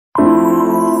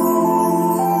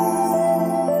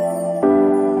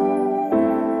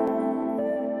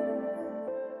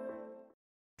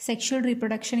Sexual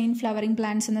reproduction in flowering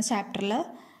plants എന്ന ചാപ്റ്ററിൽ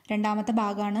രണ്ടാമത്തെ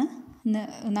ഭാഗമാണ്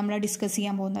നമ്മൾ ഡിസ്കസ്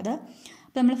ചെയ്യാൻ പോകുന്നത്.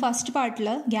 അപ്പോൾ നമ്മൾ ഫസ്റ്റ് പാർട്ടിൽ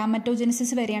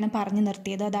ഗ്യാമറ്റോജെനിസിസ് വരെയാണ് പറഞ്ഞു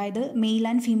നിർത്തിയത്. അതായത് മെയിൽ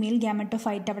ആൻഡ് ഫീമെയിൽ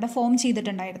ഗ്യാമറ്റോഫൈറ്റ് അവിടെ ഫോം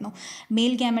ചെയ്തിട്ടുണ്ടായിരുന്നു.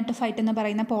 മെയിൽ ഗ്യാമറ്റോഫൈറ്റ് എന്ന്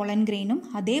പറയുന്ന പോളൻ ഗ്രെയിനും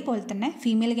അതേപോലെ തന്നെ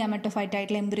ഫീമെയിൽ ഗ്യാമറ്റോഫൈറ്റ്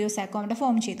ആയിട്ടുള്ള എംബ്രിയോസാക്കും അവിടെ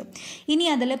ഫോം ചെയ്തു. ഇനി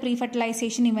അതിൽ പ്രീ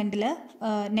ഫെർട്ടിലൈസേഷൻ ഇവൻറ്റിൽ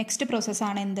നെക്സ്റ്റ്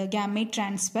പ്രോസസ്സാണ് എന്ത്, ഗ്യാമേറ്റ്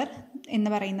ട്രാൻസ്ഫർ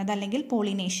എന്ന് പറയുന്നത്, അല്ലെങ്കിൽ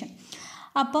പോളിനേഷൻ.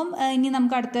 അപ്പം ഇനി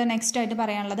നമുക്ക് അടുത്ത നെക്സ്റ്റ് ആയിട്ട്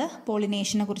പറയാനുള്ളത്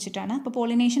പോളിനേഷനെ കുറിച്ചിട്ടാണ്. അപ്പോൾ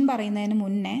പോളിനേഷൻ പറയുന്നതിന്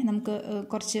മുന്നേ നമുക്ക്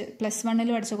കുറച്ച്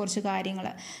 +1 പഠിച്ച കുറച്ച് കാര്യങ്ങൾ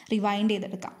റിവൈൻഡ്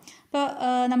ചെയ്തെടുക്കാം. ഇപ്പോൾ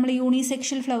നമ്മൾ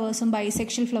യൂണിസെക്ഷൽ ഫ്ലവേഴ്സും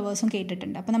ബൈസെക്ഷൽ ഫ്ലവേഴ്സും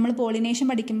കേട്ടിട്ടുണ്ട്. അപ്പോൾ നമ്മൾ പോളിനേഷൻ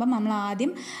പഠിക്കുമ്പം നമ്മൾ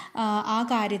ആദ്യം ആ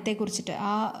കാര്യത്തെക്കുറിച്ചിട്ട്,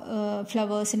 ആ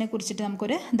ഫ്ലവേഴ്സിനെ കുറിച്ചിട്ട്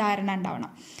നമുക്കൊരു ധാരണ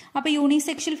ഉണ്ടാവണം. അപ്പോൾ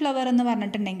യൂണിസെക്ഷൽ ഫ്ലവർ എന്ന്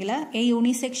പറഞ്ഞിട്ടുണ്ടെങ്കിൽ A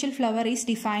unisexual flower is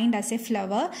defined as A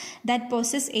flower that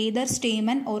possess either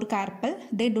stamen or carpal.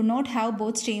 They do not have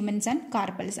both stamens and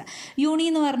carpels. യൂണി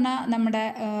എന്ന് പറഞ്ഞാൽ നമ്മുടെ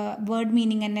വേർഡ്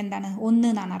മീനിങ് തന്നെ എന്താണ്, ഒന്ന്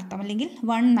എന്നാണ് അർത്ഥം, അല്ലെങ്കിൽ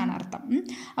വൺ എന്നാണ് അർത്ഥം.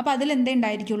 അപ്പോൾ അതിൽ എന്തേ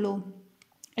ഉണ്ടായിരിക്കുള്ളൂ,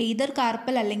 ഈതർ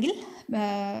കാർപ്പൽ അല്ലെങ്കിൽ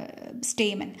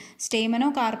സ്റ്റേമനോ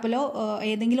കാർപ്പലോ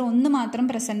ഏതെങ്കിലും ഒന്ന് മാത്രം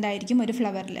പ്രസൻ്റ് ആയിരിക്കും ഒരു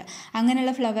ഫ്ലവറിൽ.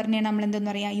 അങ്ങനെയുള്ള ഫ്ലവറിനെയാണ് നമ്മൾ എന്തെന്ന്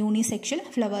പറയുക, യൂണിസെക്ഷൽ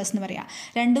ഫ്ലവേഴ്സ് എന്ന് പറയുക.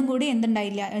 രണ്ടും കൂടി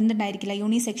എന്തുണ്ടായിരിക്കില്ല,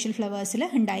 യൂണിസെക്ഷൽ ഫ്ലവേഴ്സിൽ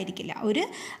ഉണ്ടായിരിക്കില്ല. ഒരു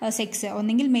സെക്സ്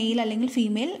ഒന്നെങ്കിൽ മെയിൽ അല്ലെങ്കിൽ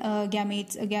ഫീമെയിൽ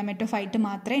ഗ്യാമറ്റോഫൈറ്റ്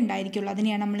മാത്രമേ ഉണ്ടായിരിക്കുള്ളൂ.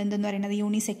 അതിനെയാണ് നമ്മൾ എന്തെന്ന് പറയുന്നത്,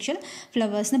 യൂണിസെക്ഷൽ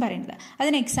ഫ്ലവേഴ്സ് എന്ന് പറയുന്നത്.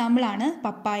 അതിന് എക്സാമ്പിളാണ്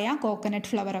പപ്പായ, കോക്കനട്ട്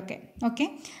ഫ്ലവർ ഒക്കെ. ഓക്കെ,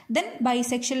 ദെൻ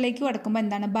ബൈസെക്ഷലിലേക്ക് കടക്കുമ്പോൾ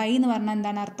എന്താണ്, ബൈ എന്ന് പറഞ്ഞാൽ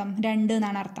എന്താണ് അർത്ഥം, രണ്ട്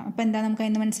എന്നാണ് അർത്ഥം. അപ്പോൾ എന്താ നമുക്ക്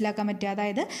അതിന് മനസ്സിലാക്കാൻ പറ്റുക,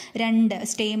 അതായത് രണ്ട്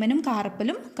സ്റ്റേമനും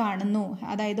കാർപ്പലും കാണുന്നു.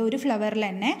 അതായത് ഒരു ഫ്ലവറിൽ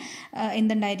തന്നെ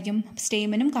എന്തുണ്ടായിരിക്കും,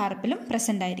 സ്റ്റേമനും കാർപ്പലും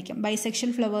പ്രസൻ്റ് ആയിരിക്കും.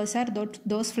 Bisexual flowers are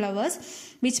those flowers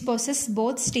which possess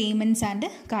both stamens and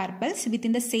carpels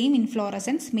within the same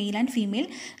inflorescence. Male and female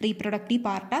reproductive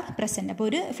part are present. അപ്പോൾ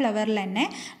ഒരു ഫ്ലവറിൽ തന്നെ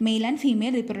male and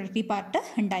female reproductive part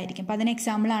ഉണ്ടായിരിക്കും. അപ്പോൾ അതിന്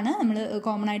എക്സാമ്പിളാണ് നമ്മൾ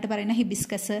കോമൺ ആയിട്ട് പറയുന്ന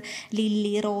ഹിബിസ്കസ്,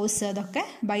 ലില്ലി, റോസ്, അതൊക്കെ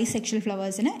ബൈസെക്ഷൽ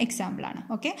ഫ്ലവേഴ്സിന് എക്സാമ്പിളാണ്.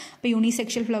 ഓക്കെ, അപ്പോൾ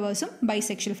യൂണിസെക്ഷൽ ഫ്ലവേഴ്സും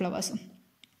ബൈസെക്ഷൽ ഫ്ലവേഴ്സും.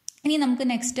 ഇനി നമുക്ക്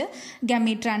നെക്സ്റ്റ്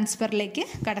ഗാമീറ്റ് ട്രാൻസ്ഫറിലേക്ക്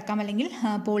കിടക്കാം, അല്ലെങ്കിൽ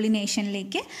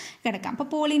പോളിനേഷനിലേക്ക് കിടക്കാം. അപ്പോൾ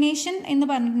പോളിനേഷൻ എന്ന്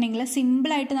പറഞ്ഞിട്ടുണ്ടെങ്കിൽ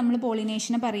സിമ്പിളായിട്ട് നമ്മൾ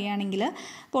പോളിനേഷനെ പറയുകയാണെങ്കിൽ,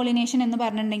 പോളിനേഷൻ എന്ന്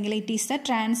പറഞ്ഞിട്ടുണ്ടെങ്കിൽ it is the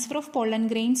transfer of pollen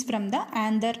grains from the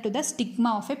anther to the stigma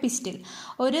of A pistil.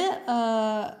 ഒരു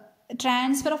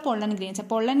ട്രാൻസ്ഫർ ഓഫ്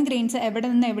പൊള്ളൻ ഗ്രെയിൻസ് എവിടെ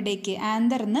നിന്ന് എവിടേക്ക്,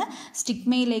 ആന്തറിന്ന്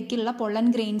സ്റ്റിഗ്മയിലേക്കുള്ള പൊള്ളൻ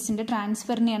ഗ്രെയിൻസിൻ്റെ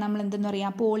ട്രാൻസ്ഫറിനെയാണ് നമ്മൾ എന്തെന്ന്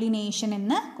പറയുക, പോളിനേഷൻ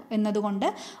എന്നതുകൊണ്ട്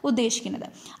ഉദ്ദേശിക്കുന്നത്.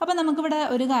 അപ്പോൾ നമുക്കിവിടെ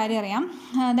ഒരു കാര്യം അറിയാം,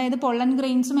 അതായത് പൊള്ളൻ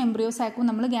ഗ്രെയിൻസും എംബ്രിയോസാക്കും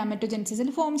നമ്മൾ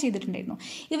ഗ്യാമറ്റോജെനിസിസിൽ ഫോം ചെയ്തിട്ടുണ്ടായിരുന്നു.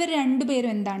 ഇവർ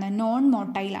രണ്ടുപേരും എന്താണ്, നോൺ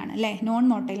മോട്ടൈലാണ് അല്ലേ, നോൺ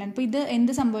മോട്ടൈലാണ്. അപ്പോൾ ഇത്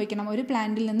എന്ത് സംഭവിക്കണം, ഒരു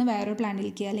പ്ലാന്റിൽ നിന്ന് വേറൊരു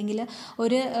പ്ലാന്റിലേക്ക്, അല്ലെങ്കിൽ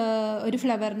ഒരു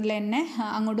ഫ്ലവറിൽ തന്നെ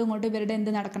അങ്ങോട്ടും ഇങ്ങോട്ടും ഇവരുടെ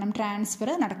എന്ത് നടക്കണം,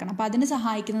 ട്രാൻസ്ഫർ നടക്കണം. അപ്പോൾ അതിന്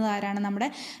സഹായിക്കുന്നത് ആരാണ്, നമ്മുടെ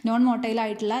നോൺ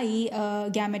മോട്ടൈലായിട്ടുള്ള ഈ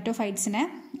ഗ്യാമറ്റോഫൈറ്റ്സിനെ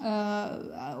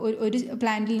ഒരു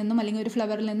പ്ലാന്റിൽ നിന്നും അല്ലെങ്കിൽ ഒരു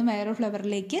ഫ്ലവറിൽ നിന്നും വേറൊരു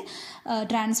ഫ്ലവറിലേക്ക്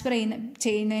ട്രാൻസ്ഫർ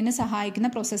ചെയ്യുന്നതിന്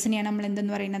സഹായിക്കുന്ന പ്രോസസ്സിനെയാണ് നമ്മൾ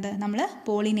എന്തെന്ന് പറയുന്നത്, നമ്മൾ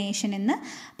പോളിനേഷൻ എന്ന്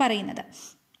പറയുന്നത്.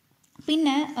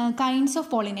 പിന്നെ കൈൻഡ്സ് ഓഫ്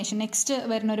പോളിനേഷൻ, നെക്സ്റ്റ്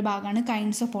വരുന്ന ഒരു ഭാഗമാണ്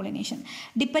kinds of pollination.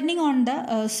 Depending on the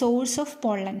source of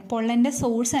പൊള്ളൻ്റെ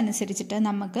source അനുസരിച്ചിട്ട്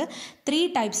നമുക്ക് 3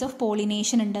 ടൈപ്സ് ഓഫ്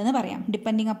പോളിനേഷൻ ഉണ്ടെന്ന് പറയാം.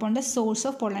 Depending upon the source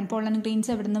of pollen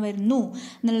grains എവിടെ നിന്ന് വരുന്നു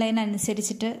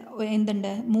എന്നുള്ളതിനനുസരിച്ചിട്ട്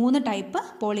എന്തുണ്ട്, 3 ടൈപ്പ്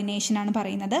പോളിനേഷനാണ്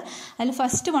പറയുന്നത്. അതിൽ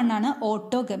ഫസ്റ്റ് വണ്ണാണ്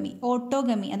ഓട്ടോഗമി.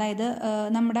 അതായത്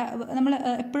നമ്മൾ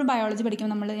എപ്പോഴും ബയോളജി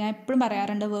പഠിക്കുമ്പോൾ ഞാൻ എപ്പോഴും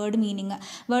പറയാറുണ്ട് വേർഡ്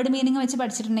മീനിങ് വെച്ച്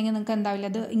പഠിച്ചിട്ടുണ്ടെങ്കിൽ നിങ്ങൾക്ക് എന്താവില്ല,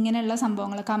 അത് ഇങ്ങനെയുള്ള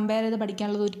സംഭവങ്ങൾ കമ്പയർ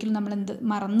പഠിക്കാനുള്ളത് ഒരിക്കലും നമ്മൾ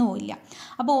മറന്നു പോയില്ല.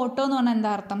 അപ്പോൾ ഓട്ടോ എന്ന് പറഞ്ഞാൽ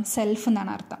എന്താ അർത്ഥം, സെൽഫ്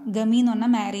എന്നാണ് അർത്ഥം. ഗമി എന്ന്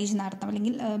പറഞ്ഞാൽ മാരേജ് എന്നാണ് അർത്ഥം,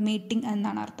 അല്ലെങ്കിൽ മീറ്റിംഗ്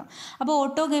എന്നാണ് അർത്ഥം. അപ്പോൾ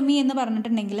ഓട്ടോഗമി എന്ന്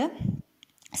പറഞ്ഞിട്ടുണ്ടെങ്കിൽ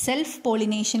സെൽഫ്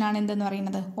പോളിനേഷൻ ആണ് എന്തെന്ന്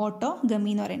പറയുന്നത്,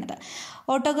 ഓട്ടോഗമി എന്ന് പറയുന്നത്.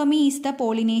 Autogamy is the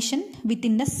pollination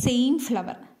within the same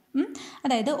flower.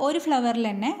 അതായത് ഒരു ഫ്ലവറിൽ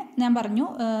തന്നെ ഞാൻ പറഞ്ഞു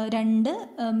രണ്ട്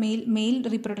മെയിൽ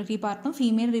റീപ്രൊഡക്റ്റീവ് പാർട്ടും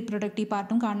ഫീമെയിൽ റീപ്രൊഡക്റ്റീവ്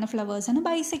പാർട്ടും കാണുന്ന ഫ്ലവേഴ്സാണ്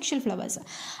ബൈസെക്ഷൽ ഫ്ലവേഴ്സ്.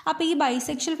 അപ്പോൾ ഈ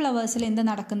ബൈസെക്ഷൽ ഫ്ലവേഴ്സിൽ എന്ത്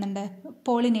നടക്കുന്നുണ്ട്,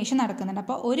 പോളിനേഷൻ നടക്കുന്നുണ്ട്.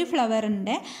 അപ്പോൾ ഒരു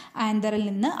ഫ്ലവറിൻ്റെ ആന്തറിൽ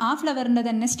നിന്ന് ആ ഫ്ലവറിൻ്റെ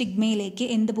തന്നെ സ്റ്റിഗ്മയിലേക്ക്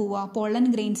എന്ത് പോവുക, പോളൻ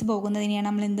ഗ്രെയിൻസ് പോകുന്നതിനെയാണ്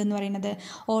നമ്മൾ എന്തെന്ന് പറയുന്നത്,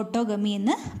 ഓട്ടോഗമി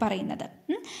എന്ന് പറയുന്നത്.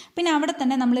 പിന്നെ അവിടെ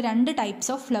തന്നെ നമ്മൾ 2 ടൈപ്സ്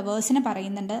ഓഫ് ഫ്ലവേഴ്സിനെ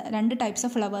പറയുന്നുണ്ട്. 2 ടൈപ്സ്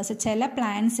ഓഫ് ഫ്ലവേഴ്സ്, ചില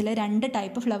പ്ലാന്റ്സിൽ 2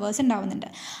 ടൈപ്പ് ഫ്ലവേഴ്സ് ഉണ്ടാവുന്നുണ്ട്.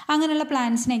 അങ്ങനെയുള്ള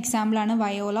പ്ലാന്റ്സിന് എക്സാമ്പിളാണ്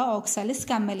വയോല, ഓക്സാലിസ്,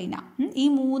 കമ്മലിന. ഈ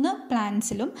 3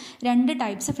 പ്ലാന്റ്സിലും 2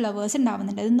 ടൈപ്സ് ഫ്ലവേഴ്സ്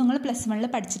ഉണ്ടാവുന്നുണ്ട്. ഇത് നിങ്ങൾ +1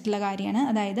 പഠിച്ചിട്ടുള്ള കാര്യമാണ്.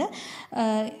 അതായത്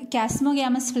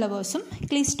കാസ്മോഗ്യാമസ് ഫ്ലവേഴ്സും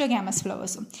ക്ലിസ്റ്റോഗ്യാമസ്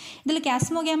ഫ്ലവേഴ്സും. ഇതിൽ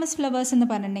കാസ്മോഗ്യാമസ് ഫ്ലവേഴ്സ് എന്ന്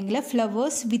പറഞ്ഞിട്ടുണ്ടെങ്കിൽ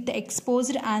flowers with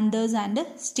exposed anthers and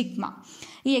stigma.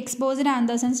 ഈ എക്സ്പോസ്ഡ്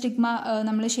ആന്തേഴ്സ് ആൻഡ് സ്റ്റിഗ്മ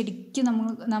നമ്മൾ ശരിക്കും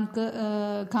നമുക്ക്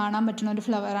കാണാൻ പറ്റുന്ന ഒരു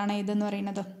ഫ്ലവറാണ് ഇതെന്ന്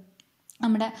പറയുന്നത്,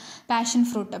 നമ്മുടെ പാഷൻ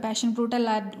ഫ്രൂട്ട്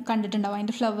എല്ലാവരും കണ്ടിട്ടുണ്ടാവും.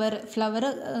 അതിൻ്റെ ഫ്ലവർ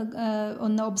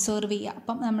ഒന്ന് ഒബ്സർവ് ചെയ്യുക.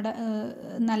 അപ്പം നമ്മുടെ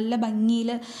നല്ല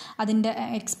ഭംഗിയിൽ അതിൻ്റെ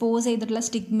എക്സ്പോസ് ചെയ്തിട്ടുള്ള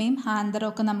സ്റ്റിഗ്മയും ആന്തറും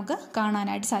ഒക്കെ നമുക്ക്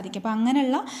കാണാനായിട്ട് സാധിക്കും. അപ്പോൾ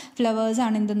അങ്ങനെയുള്ള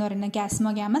ഫ്ലവേഴ്സാണ് എന്തെന്ന് പറയുന്നത്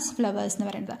കാസ്മോഗാമസ് ഫ്ലവേഴ്സ് എന്ന്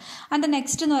പറയുന്നത്. അതിൻ്റെ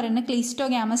നെക്സ്റ്റ് എന്ന് പറയുന്നത്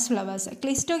ക്ലീസ്റ്റോഗാമസ് ഫ്ലവേഴ്സ്.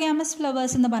 ക്ലീസ്റ്റോഗാമസ്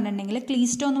ഫ്ലവേഴ്സ് എന്ന് പറഞ്ഞിട്ടുണ്ടെങ്കിൽ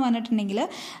ക്ലീസ്റ്റോ എന്ന് പറഞ്ഞിട്ടുണ്ടെങ്കിൽ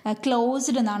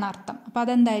ക്ലോസ്ഡ് എന്നാണ് അർത്ഥം. അപ്പോൾ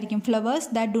അതെന്തായിരിക്കും flowers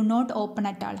that do not open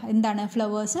at all. എന്താണ്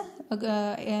ഫ്ലവേഴ്സ്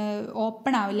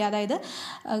ഓപ്പൺ ആവില്ല, അതായത്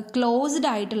ക്ലോസ്ഡ്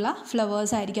ആയിട്ടുള്ള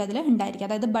ഫ്ലവേഴ്സ് ആയിരിക്കും അതിൽ ഉണ്ടായിരിക്കുക,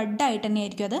 അതായത് ബഡായിട്ട് തന്നെ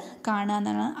ആയിരിക്കും അത് കാണുക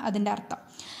എന്നാണ് അതിൻ്റെ അർത്ഥം.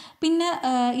 പിന്നെ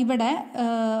ഇവിടെ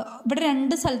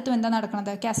രണ്ട് സ്ഥലത്തും എന്താ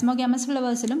നടക്കുന്നത്, കാസ്മോഗാമസ്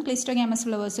ഫ്ലവേഴ്സിലും ക്ലീസ്റ്റോഗാമസ്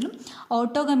ഫ്ലവേഴ്സിലും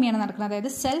ഓട്ടോഗമിയാണ് നടക്കുന്നത്,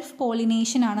 അതായത് സെൽഫ്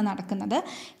പോളിനേഷൻ ആണ് നടക്കുന്നത്.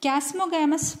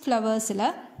 കാസ്മോഗാമസ് ഫ്ലവേഴ്സിൽ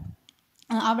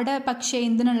അവിടെ പക്ഷേ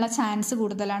എന്തിനുള്ള ചാൻസ്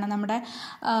കൂടുതലാണ്, നമ്മുടെ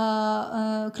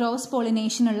ക്രോസ്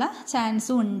പോളിനേഷനുള്ള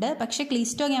ചാൻസും ഉണ്ട്. പക്ഷേ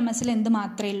ക്ലീസ്റ്റോഗാമസിൽ എന്ത്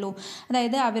മാത്രമേ ഉള്ളൂ,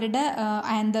 അതായത് അവരുടെ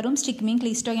ആന്തറും സ്റ്റിഗ്മയും,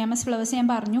 ക്ലീസ്റ്റോഗാമസ് ഫ്ലവേഴ്സ് ഞാൻ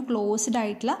പറഞ്ഞു ക്ലോസ്ഡ്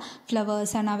ആയിട്ടുള്ള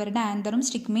ഫ്ലവേഴ്സാണ്, അവരുടെ ആന്തറും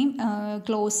സ്റ്റിഗ്മയും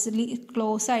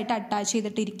ക്ലോസ് ആയിട്ട് അറ്റാച്ച്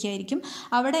ചെയ്തിട്ട് ഇരിക്കുകയായിരിക്കും.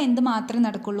 അവിടെ എന്ത് മാത്രമേ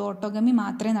നടക്കുള്ളൂ, ഓട്ടോഗമി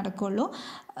മാത്രമേ നടക്കുള്ളൂ.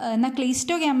 എന്നാൽ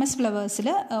ക്ലീസ്റ്റോഗാമസ് ഫ്ലവേഴ്സിൽ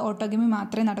ഓട്ടോഗമി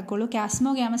മാത്രമേ നടക്കുള്ളൂ.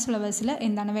 കാസ്മോഗാമസ് ഫ്ലവേഴ്സിൽ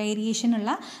എന്താണ് വേരിയേഷൻ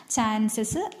ഉള്ള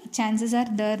ചാൻസസ് ആർ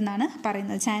ദർ എന്നാണ്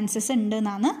പറയുന്നത്, ചാൻസസ് ഉണ്ട്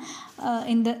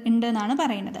എന്നാണ്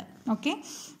പറയുന്നത്. ഓക്കെ,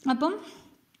 അപ്പം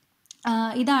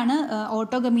ഇതാണ്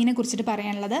ഓട്ടോഗമീനെ കുറിച്ചിട്ട്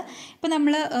പറയാനുള്ളത്. ഇപ്പം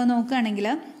നമ്മൾ നോക്കുകയാണെങ്കിൽ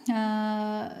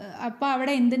അപ്പോൾ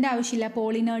അവിടെ എന്തിൻ്റെ ആവശ്യമില്ല,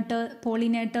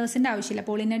 പോളിനേറ്റേഴ്സിൻ്റെ ആവശ്യമില്ല.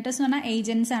 പോളിനേറ്റേഴ്സ് എന്ന് പറഞ്ഞാൽ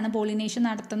ഏജൻസ് ആണ്, പോളിനേഷൻ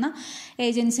നടത്തുന്ന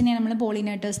ഏജൻസിനെ നമ്മൾ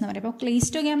പോളിനേറ്റേഴ്സ് എന്ന് പറയും. അപ്പോൾ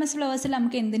ക്ലീസ്റ്റോഗാമസ് ഫ്ലവേഴ്സിൽ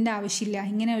നമുക്ക് എന്തിൻ്റെ ആവശ്യമില്ല,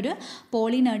 ഇങ്ങനെ ഒരു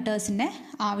പോളിനേറ്റേഴ്സിൻ്റെ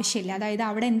ആവശ്യമില്ല. അതായത്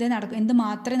അവിടെ എന്ത്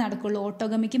മാത്രമേ നടക്കുള്ളൂ,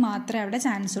 ഓട്ടോഗമിക്ക് മാത്രമേ അവിടെ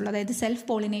ചാൻസ് ഉള്ളൂ, അതായത് സെൽഫ്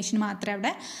പോളിനേഷന് മാത്രമേ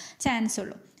അവിടെ ചാൻസ്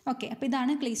ഉള്ളൂ. ഓക്കെ, അപ്പോൾ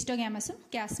ഇതാണ് ക്ലീസ്റ്റോഗാമസും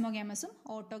കാസ്മോഗാമസും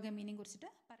ഓട്ടോഗമീനെയും കുറിച്ചിട്ട്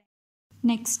പറയാം.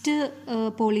 നെക്സ്റ്റ്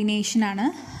പോളിനേഷനാണ്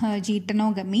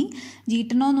ജീട്ടനോഗമി.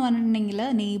 ജീട്ടനോ എന്ന് പറഞ്ഞിട്ടുണ്ടെങ്കിൽ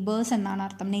നെയ്ബേഴ്സ് എന്നാണ്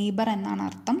അർത്ഥം, നെയ്ബർ എന്നാണ്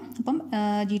അർത്ഥം. അപ്പം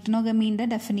ജീട്ടനോഗമീൻ്റെ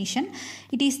definition,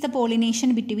 it is the pollination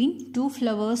between 2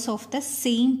 flowers of the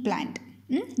same plant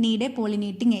need A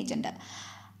pollinating agent.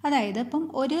 അതായത് ഇപ്പം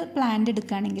ഒരു പ്ലാന്റ്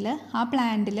എടുക്കുകയാണെങ്കിൽ ആ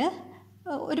പ്ലാന്റിൽ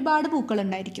ഒരുപാട്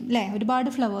പൂക്കളുണ്ടായിരിക്കും അല്ലേ, ഒരുപാട്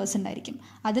ഫ്ലവേഴ്സ് ഉണ്ടായിരിക്കും.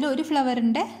 അതിലൊരു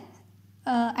ഫ്ലവറിൻ്റെ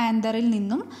ആന്തറിൽ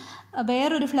നിന്നും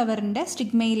വേറൊരു ഫ്ലവറിൻ്റെ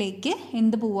സ്റ്റിഗ്മയിലേക്ക്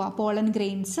എന്ത് പോവുക, പോളൻ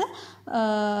ഗ്രെയിൻസ്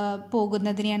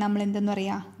പോകുന്നതിനെയാണ് നമ്മൾ എന്തെന്ന്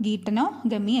പറയുക,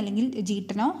 ഗീട്ടനോഗമി അല്ലെങ്കിൽ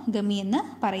ജീട്ടനോഗമി എന്ന്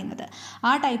പറയുന്നത്.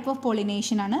 ആ ടൈപ്പ് ഓഫ്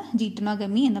പോളിനേഷനാണ്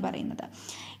ജീട്ടനോഗമി എന്ന് പറയുന്നത്.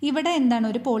 ഇവിടെ എന്താണ്,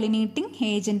 ഒരു പോളിനേറ്റിംഗ്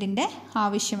ഏജൻറ്റിൻ്റെ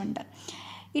ആവശ്യമുണ്ട്.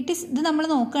 ഇത് നമ്മൾ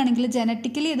നോക്കുകയാണെങ്കിൽ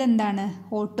ജനറ്റിക്കലി ഇതെന്താണ്,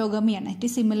 ഓട്ടോഗമിയാണ്. It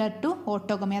is similar to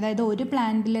autogamy. അതായത് ഒരു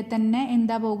പ്ലാന്റിൽ തന്നെ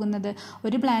എന്താ പോകുന്നത്,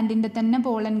 ഒരു പ്ലാന്റിൻ്റെ തന്നെ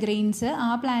പോളൻ ഗ്രെയിൻസ് ആ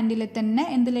പ്ലാന്റിൽ തന്നെ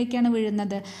എന്തിലേക്കാണ്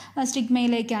വീഴുന്നത്,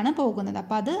 സ്റ്റിഗ്മയിലേക്കാണ് പോകുന്നത്.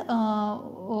 അപ്പോൾ അത്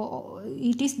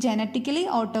ഇറ്റ് ഈസ് ജനറ്റിക്കലി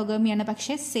ഓട്ടോഗമിയാണ്.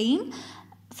 പക്ഷേ സെയിം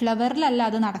ഫ്ലവറിലല്ല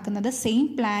അത് നടക്കുന്നത്, സെയിം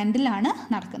പ്ലാന്റിലാണ്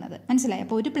നടക്കുന്നത്. മനസ്സിലായി?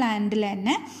 അപ്പോൾ ഒരു പ്ലാന്റിൽ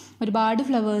തന്നെ ഒരുപാട്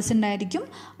ഫ്ലവേഴ്സ് ഉണ്ടായിരിക്കും.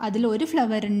 അതിലൊരു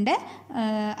ഫ്ലവറിൻ്റെ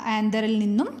ആന്തറിൽ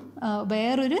നിന്നും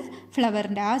വേറൊരു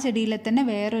ഫ്ലവറിൻ്റെ, ആ ചെടിയിലെ തന്നെ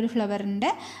വേറൊരു ഫ്ലവറിൻ്റെ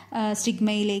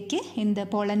സ്റ്റിഗ്മയിലേക്ക്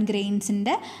പോളൻ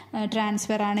ഗ്രെയിൻസിൻ്റെ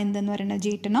ട്രാൻസ്ഫറാണ് എന്തെന്ന് പറയുന്നത്,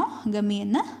 ജീട്ടനോഗമി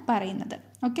എന്ന് പറയുന്നത്.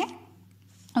 ഓക്കെ.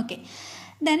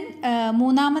 ദെൻ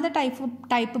മൂന്നാമത്തെ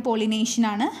ടൈപ്പ്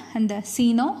പോളിനേഷനാണ്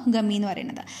സീനോഗമി എന്ന്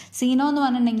പറയുന്നത്. സീനോ എന്ന്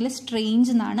പറഞ്ഞിട്ടുണ്ടെങ്കിൽ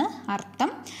സ്ട്രേഞ്ച് എന്നാണ്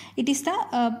അർത്ഥം. It is the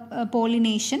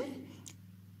pollination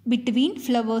between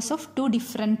flowers of 2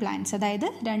 different plants. അതായത്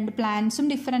 2 പ്ലാന്റ്സും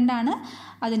ഡിഫറെൻ്റ് ആണ്,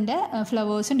 അതിൻ്റെ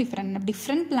ഫ്ലവേഴ്സും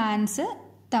ഡിഫറെൻറ്റ് പ്ലാന്റ്സ്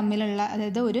തമ്മിലുള്ള,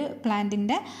 അതായത് ഒരു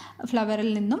പ്ലാന്റിൻ്റെ ഫ്ലവറിൽ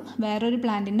നിന്നും വേറൊരു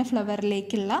പ്ലാന്റിൻ്റെ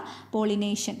ഫ്ലവറിലേക്കുള്ള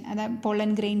പോളിനേഷൻ, അതായത് പോളൻ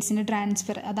ഗ്രെയിൻസിൻ്റെ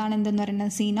ട്രാൻസ്ഫർ, അതാണ് എന്തെന്ന്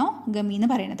പറയുന്നത്, സീനോഗമി എന്ന്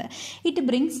പറയുന്നത്. It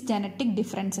brings genetic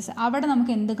differences. അവിടെ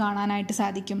നമുക്ക് എന്ത് കാണാനായിട്ട്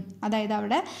സാധിക്കും, അതായത്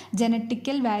അവിടെ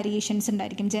ജനറ്റിക്കൽ വേരിയേഷൻസ്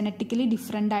ഉണ്ടായിരിക്കും, ജനറ്റിക്കലി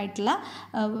ഡിഫറെൻ്റ് ആയിട്ടുള്ള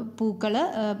പൂക്കൾ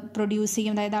പ്രൊഡ്യൂസ്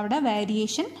ചെയ്യും, അതായത് അവിടെ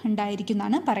വേരിയേഷൻ ഉണ്ടായിരിക്കും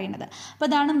എന്നാണ് പറയുന്നത്. അപ്പോൾ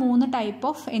അതാണ് 3 ടൈപ്പ്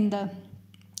ഓഫ്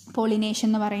പോളിനേഷൻ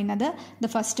എന്ന് പറയുന്നത്. The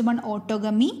first one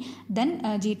autogamy, then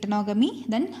ജീട്ടനോഗമി,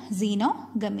 then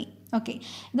xenogamy. Okay,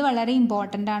 ഇത് വളരെ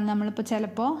ഇമ്പോർട്ടൻ്റ് ആണ്. നമ്മളിപ്പോൾ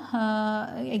ചിലപ്പോൾ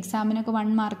എക്സാമിനൊക്കെ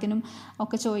 1 മാർക്കിനും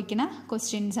ഒക്കെ ചോദിക്കുന്ന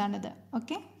ക്വസ്റ്റ്യൻസ് ആണിത്.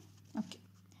 ഓക്കെ.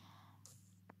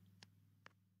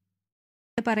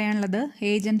 പറയാനുള്ളത്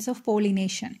agents of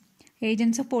pollination.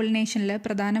 Agents of പോളിനേഷനിൽ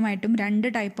പ്രധാനമായിട്ടും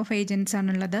 2 ടൈപ്പ് ഓഫ് ഏജൻറ്റ്സ്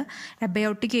ആണുള്ളത്,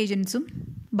 അബയോട്ടിക് ഏജൻറ്റ്സും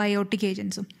ബയോട്ടിക്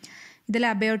ഏജൻറ്റ്സും. ഇതിൽ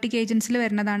അബയോട്ടിക് ഏജൻസിൽ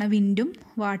വരുന്നതാണ് വിൻഡും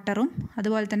വാട്ടറും,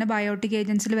 അതുപോലെ തന്നെ ബയോട്ടിക്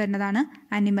ഏജൻസിൽ വരുന്നതാണ്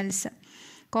അനിമൽസ്.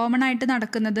 കോമൺ ആയിട്ട്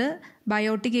നടക്കുന്നത്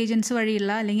ബയോട്ടിക് ഏജൻസ്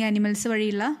വഴിയുള്ള അല്ലെങ്കിൽ അനിമൽസ്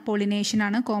വഴിയുള്ള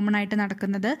പോളിനേഷനാണ് കോമൺ ആയിട്ട്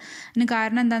നടക്കുന്നത്. അതിന്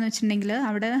കാരണം എന്താണെന്ന് വെച്ചിട്ടുണ്ടെങ്കിൽ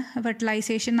അവിടെ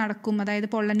ഫെർട്ടിലൈസേഷൻ നടക്കും, അതായത്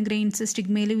പൊള്ളൻ ഗ്രെയിൻസ്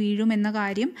സ്റ്റിഗ്മയിൽ വീഴും എന്ന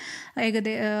കാര്യം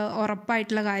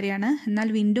ഉറപ്പായിട്ടുള്ള കാര്യമാണ്. എന്നാൽ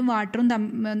വിൻഡും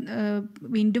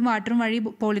വാട്ടറും വഴി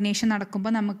പോളിനേഷൻ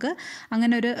നടക്കുമ്പോൾ നമുക്ക്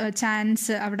അങ്ങനെ ഒരു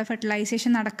ചാൻസ്, അവിടെ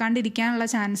ഫെർട്ടിലൈസേഷൻ നടക്കാണ്ടിരിക്കാനുള്ള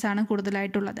ചാൻസാണ്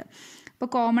കൂടുതലായിട്ടുള്ളത്. അപ്പോൾ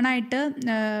കോമൺ ആയിട്ട്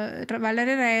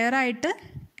വളരെ റെയറായിട്ട്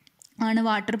ആണ്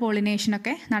വാട്ടർ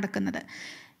പോളിനേഷനൊക്കെ നടക്കുന്നത്.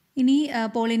 ഇനി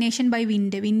പോളിനേഷൻ ബൈ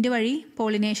വിൻഡ് വഴി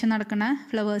പോളിനേഷൻ നടക്കുന്ന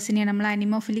ഫ്ലവേഴ്സിനെയാണ് നമ്മൾ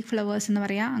അനിമോഫിലിക് ഫ്ലവേഴ്സ് എന്ന്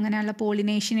പറയുക. അങ്ങനെയുള്ള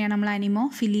പോളിനേഷനെയാണ് നമ്മൾ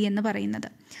അനിമോഫിലി എന്ന് പറയുന്നത്.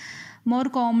 മോർ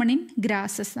കോമൺ ഇൻ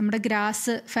ഗ്രാസസ്, നമ്മുടെ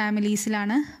ഗ്രാസ്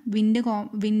ഫാമിലീസിലാണ്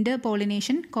വിൻഡ്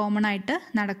പോളിനേഷൻ കോമൺ ആയിട്ട്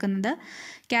നടക്കുന്നത്.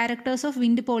 Characters of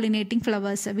wind pollinating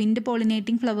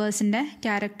ഫ്ലവേഴ്സിൻ്റെ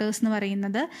characters എന്ന്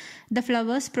പറയുന്നത് the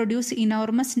flowers produce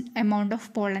enormous amount of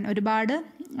pollen, ഒരുപാട്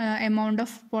amount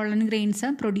of pollen grains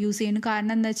produce ചെയ്യുന്നു.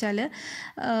 കാരണം എന്താ വെച്ചാൽ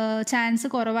ചാൻസ്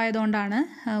കുറവായതുകൊണ്ടാണ്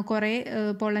കുറേ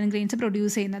പോളൻ ഗ്രെയിൻസ്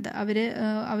പ്രൊഡ്യൂസ് ചെയ്യുന്നത്.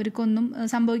 അവർക്കൊന്നും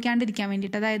സംഭവിക്കാണ്ടിരിക്കാൻ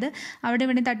വേണ്ടിയിട്ട്, അതായത് അവിടെ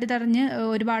ഇവിടെ തട്ടിത്തറിഞ്ഞ്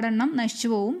ഒരുപാടെണ്ണം നശിച്ചു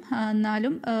പോവും,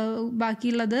 എന്നാലും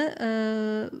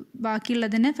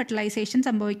ബാക്കിയുള്ളതിന് ഫെർട്ടിലൈസേഷൻ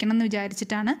സംഭവിക്കണം എന്ന്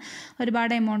വിചാരിച്ചിട്ടാണ്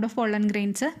ഒരുപാട് amount of pollen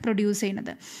grains produce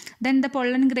ചെയ്യുന്നത്. Then the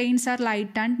pollen grains R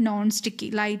light and non sticky,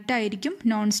 light ആയിരിക്കും,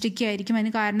 നോൺ സ്റ്റിക്കി ആയിരിക്കും.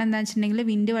 അതിന് കാരണം എന്താണെന്ന് വെച്ചിട്ടുണ്ടെങ്കിൽ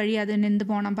വിൻഡ് വഴി അതിന്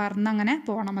പറന്നങ്ങനെ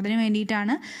പോകണം, അതിന്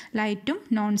വേണ്ടിയിട്ടാണ് ലൈറ്റും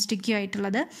നോൺ സ്റ്റിക്കി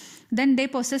ആയിട്ടുള്ളത്. Then they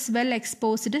possess well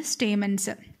exposed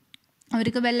stamens,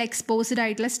 അവർക്ക് വെൽ എക്സ്പോസ്ഡ്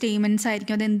ആയിട്ടുള്ള സ്റ്റേമൻസ്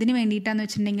ആയിരിക്കും. അത് എന്തിനു വേണ്ടിയിട്ടാണെന്ന്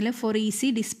വെച്ചിട്ടുണ്ടെങ്കിൽ four easy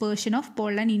dispersion of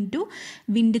pollen in to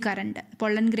wind current,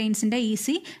 pollen ഗ്രെയിൻസിൻ്റെ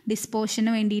easy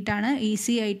ഡിസ്പോഷന് വേണ്ടിയിട്ടാണ്,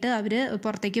 ഈസി ആയിട്ട് അവർ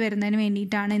പുറത്തേക്ക് വരുന്നതിന്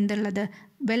വേണ്ടിയിട്ടാണ് എന്തുള്ളത്,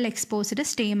 വെൽ എക്സ്പോസ്ഡ്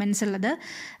സ്റ്റേമൻസ് ഉള്ളത്.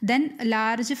 ദെൻ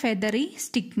ലാർജ് ഫെദറി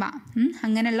സ്റ്റിഗ്മ,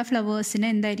 അങ്ങനെയുള്ള ഫ്ലവേഴ്സിന്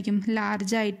എന്തായിരിക്കും,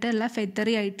 ലാർജ് ആയിട്ടുള്ള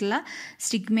ഫെദറി ആയിട്ടുള്ള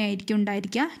സ്റ്റിഗ്മ ആയിരിക്കും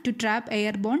ഉണ്ടായിരിക്കുക. To trap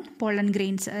air bone pollen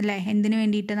grains, അല്ലേ, എന്തിനു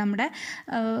വേണ്ടിയിട്ട്, നമ്മുടെ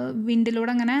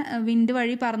വിൻഡിലൂടെ അങ്ങനെ വിൻഡ്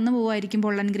വഴി പറന്നു പോകുമായിരിക്കും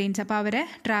പൊള്ളൻ ഗ്രെയിൻസ്, അപ്പോൾ അവരെ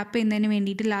ട്രാപ്പ് ചെയ്യുന്നതിന്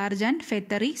വേണ്ടിയിട്ട് ലാർജ് ആൻഡ്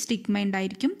ഫെദറി സ്റ്റിഗ്മ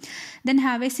ഉണ്ടായിരിക്കും. Then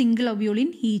have A single ഒബ്യൂൾ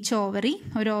in each ovary,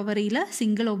 ഒരു ഓവറിയിൽ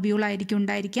സിംഗിൾ ഒബ്യൂൾ ആയിരിക്കും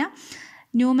ഉണ്ടായിരിക്കുക.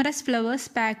 Numerous flowers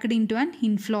packed in to an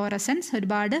inflorescence,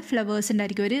 ഒരുപാട് ഫ്ലവേഴ്സ്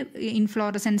ഉണ്ടായിരിക്കും, ഒരു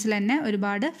ഇൻഫ്ലോറസൻസിൽ തന്നെ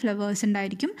ഒരുപാട് ഫ്ലവേഴ്സ്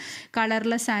ഉണ്ടായിരിക്കും.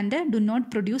 Colourless and do not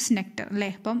produce nectar, അല്ലേ,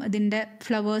 അപ്പം ഇതിൻ്റെ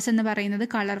ഫ്ലവേഴ്സ് എന്ന് പറയുന്നത്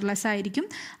കളർലെസ് ആയിരിക്കും.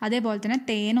 അതേപോലെ തന്നെ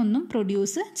തേനൊന്നും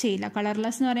പ്രൊഡ്യൂസ് ചെയ്യില്ല.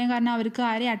 കളർലെസ് എന്ന് പറയാൻ കാരണം അവർക്ക്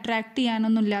ആരെയും അട്രാക്ട്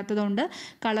ചെയ്യാനൊന്നും ഇല്ലാത്തതുകൊണ്ട്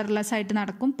കളർലെസ് ആയിട്ട്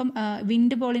നടക്കും. ഇപ്പം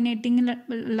വിൻഡ് പോളിനേറ്റിംഗ്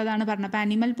ഉള്ളതാണ് പറഞ്ഞത്. അപ്പോൾ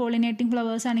അനിമൽ പോളിനേറ്റിംഗ്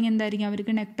ഫ്ലവേഴ്സ് ആണെങ്കിൽ എന്തായിരിക്കും,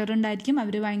 അവർക്ക് നെക്ടർ ഉണ്ടായിരിക്കും,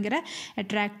 അവർ ഭയങ്കര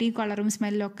അട്രാക്റ്റീവ് കളറും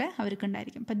സ്മെല്ലും ഒക്കെ അവർക്ക്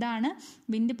ഉണ്ടായിരിക്കും. അപ്പോൾ ഇതാണ്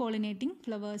വിൻഡ് പോളിനേറ്റിംഗ്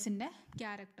ഫ്ലവേഴ്സിൻ്റെ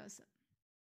ക്യാരക്ടേഴ്സ്.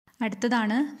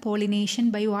 അടുത്തതാണ് pollination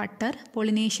by water.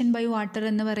 Pollination by water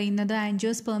എന്ന് പറയുന്നത്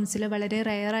ആൻജിയോസ്പേംസിൽ വളരെ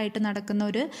റെയറായിട്ട് നടക്കുന്ന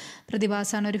ഒരു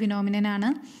പ്രതിഭാസമാണ്, ഒരു ഫിനോമിനനാണ്.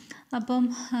 അപ്പം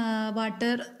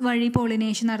വാട്ടർ വഴി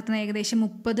പോളിനേഷൻ നടത്തുന്ന ഏകദേശം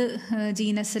 30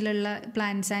 ജീനസിലുള്ള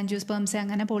പ്ലാന്റ്സ്, ആൻജിയോസ്പേംസ്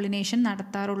അങ്ങനെ പോളിനേഷൻ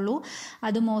നടത്താറുള്ളൂ.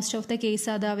 അത് മോസ്റ്റ് ഓഫ് ദ കേസ്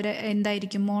അത് അവർ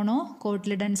എന്തായിരിക്കും, മോണോ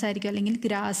കോട്ടിലിഡൻസ് ആയിരിക്കും, അല്ലെങ്കിൽ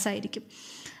ഗ്രാസ് ആയിരിക്കും.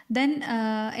 ദെൻ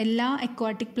എല്ലാ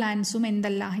അക്വാട്ടിക് പ്ലാന്റ്സും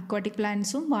അക്വാട്ടിക്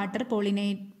പ്ലാന്റ്സും വാട്ടർ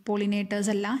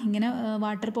പോളിനേറ്റേഴ്സ് അല്ല. ഇങ്ങനെ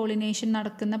വാട്ടർ പോളിനേഷൻ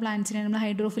നടക്കുന്ന പ്ലാന്റ്സിനെ നമ്മൾ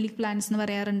ഹൈഡ്രോഫിലിക് പ്ലാന്റ്സ് എന്ന്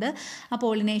പറയാറുണ്ട്. ആ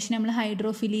പോളിനേഷൻ നമ്മൾ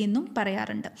ഹൈഡ്രോഫിലി എന്നും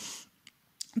പറയാറുണ്ട്.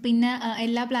 പിന്നെ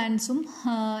എല്ലാ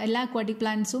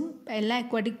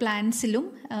അക്വാട്ടിക് പ്ലാന്റ്സിലും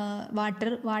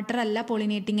വാട്ടർ അല്ല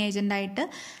പോളിനേറ്റിംഗ് ഏജൻ്റായിട്ട്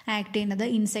ആക്ട് ചെയ്യുന്നത്.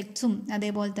 ഇൻസെക്ട്സും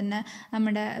അതേപോലെ തന്നെ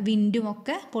നമ്മുടെ വിൻഡും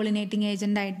ഒക്കെ പോളിനേറ്റിംഗ്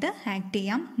ഏജൻ്റായിട്ട് ആക്ട്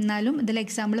ചെയ്യാം. എന്നാലും ഇതിൽ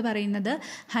എക്സാമ്പിൾ പറയുന്നത്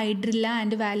ഹൈഡ്രില്ല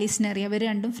ആൻഡ് വാലിസ്നെറിയ, ഇവർ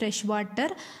രണ്ടും ഫ്രഷ്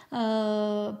വാട്ടർ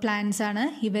പ്ലാന്റ്സ് ആണ്.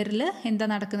 ഇവരിൽ എന്താ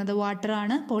നടക്കുന്നത്,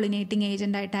 വാട്ടറാണ് പോളിനേറ്റിംഗ്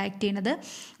ഏജൻ്റായിട്ട് ആക്ട് ചെയ്യുന്നത്.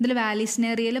 ഇതിൽ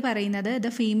വാലിസ്നെറിയയിൽ പറയുന്നത്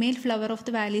the female flower of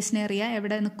the വാലിസ്നെറിയ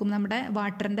എവിടെ നിൽക്കും, നമ്മുടെ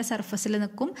വാട്ടറിൻ്റെ സർഫസിൽ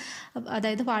നിൽക്കും,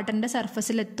 അതായത് വാട്ടറിൻ്റെ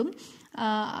സർഫസിലെത്തും.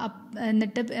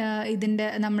 എന്നിട്ട് ഇതിൻ്റെ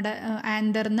നമ്മുടെ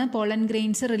ആന്തറിന് പോളൻ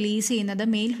ഗ്രെയിൻസ് റിലീസ് ചെയ്യുന്നത്,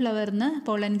 മെയിൽ ഫ്ലവറിന്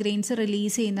പോളൻ ഗ്രെയിൻസ്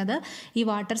റിലീസ് ചെയ്യുന്നത് ഈ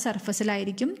water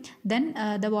സർഫസിലായിരിക്കും. Then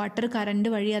the water current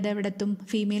വഴി അത് എവിടെ എത്തും,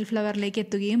 ഫീമെയിൽ ഫ്ലവറിലേക്ക്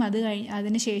എത്തുകയും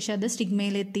അതിന് ശേഷം അത്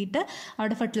സ്റ്റിഗ്മയിൽ എത്തിയിട്ട്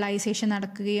അവിടെ ഫെർട്ടിലൈസേഷൻ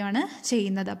നടക്കുകയാണ്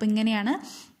ചെയ്യുന്നത്. അപ്പോൾ ഇങ്ങനെയാണ്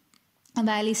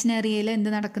വാലിസ്നെറിയയിൽ എന്ത്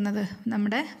നടക്കുന്നത്,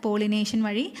 നമ്മുടെ പോളിനേഷൻ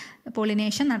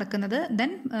നടക്കുന്നത്.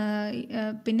 ദെൻ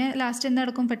പിന്നെ ലാസ്റ്റ് എന്ത്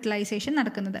നടക്കും, ഫെർട്ടിലൈസേഷൻ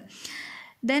നടക്കുന്നത്.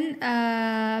 ദെൻ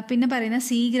പിന്നെ പറയുന്ന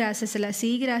see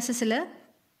ഗ്രാസസിൽ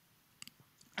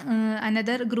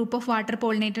another group of water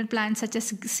pollinated plants such as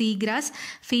seagrass,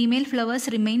 female flowers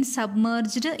remain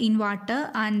submerged in water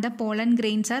and the pollen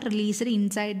grains are released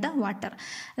inside the water.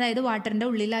 അതായത് വാട്ടറിൻ്റെ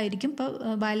ഉള്ളിലായിരിക്കും. ഇപ്പോൾ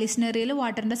ബാലിസ്നറിയയിൽ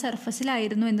വാട്ടറിൻ്റെ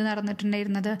സർഫസിലായിരുന്നു എന്ത്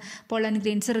നടന്നിട്ടുണ്ടായിരുന്നത്, പോളൻ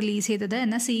ഗ്രെയിൻസ് റിലീസ് ചെയ്തത്.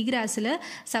 എന്നാൽ സീഗ്രാസിൽ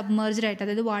സബ്മേർജ്ഡ് ആയിട്ട്,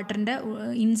 അതായത് വാട്ടറിൻ്റെ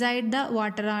ഇൻസൈഡ് ദ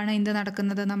വാട്ടറാണ് എന്ത്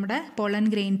നടക്കുന്നത്, നമ്മുടെ പോളൻ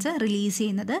ഗ്രെയിൻസ് റിലീസ്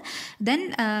ചെയ്യുന്നത്. ദെൻ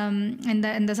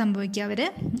എന്താ സംഭവിക്കുക, അവർ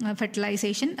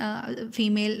ഫെർട്ടിലൈസേഷൻ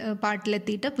ഫീമെയിൽ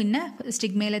പാർട്ടിലെത്തിയിട്ട് പിന്നെ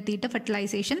സ്റ്റിഗ്മയിലെത്തിയിട്ട്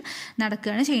ഫെർട്ടിലൈസേഷൻ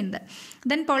നടക്കുകയാണ് ചെയ്യുന്നത്.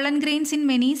 Then pollen grains in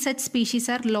many such species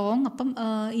R long. അപ്പം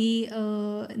ഈ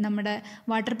നമ്മുടെ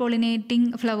വാട്ടർ പോളിനേറ്റിംഗ്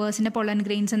ഫ്ലവേഴ്സിൻ്റെ പോളൻ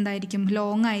ഗ്രെയിൻസ് എന്തായിരിക്കും,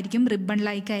 ലോങ് ആയിരിക്കും, റിബൺ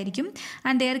ലൈക്ക് ആയിരിക്കും.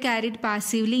 And they are carried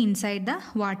passively inside the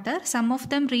water. Some of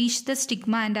them reach the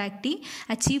stigma and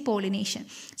achieve pollination.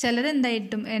 ചിലത്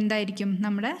എന്തായിരിക്കും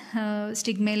നമ്മുടെ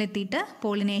സ്റ്റിഗ്മയിലെത്തിയിട്ട്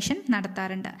pollination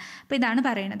നടത്താറുണ്ട്. അപ്പോൾ ഇതാണ്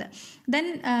പറയുന്നത്. Then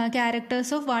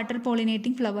characters of water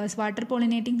pollinating flowers. Water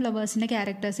pollinating ഫ്ലവേഴ്സിൻ്റെ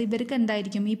characters, ഇവർക്ക്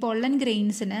എന്തായിരിക്കും, ഈ പൊള്ളൻ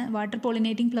ഗ്രെയിൻസിന്, വാട്ടർ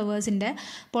പോളിനേറ്റിംഗ് ഫ്ലവേഴ്സിൻ്റെ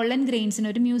പൊള്ളൻ ഗ്രെയിൻസിന്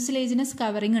ഒരു മ്യൂസിലേജിനസ്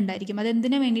കവറിങ് ഉണ്ടായിരിക്കും.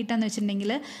 അതെന്തിനു വേണ്ടിയിട്ടാണെന്ന്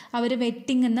വെച്ചിട്ടുണ്ടെങ്കിൽ അവർ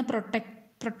വെറ്റിംഗ് എന്ന്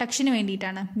പ്രൊട്ടക്ഷന്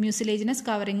വേണ്ടിയിട്ടാണ് മ്യൂസിലേജിനസ്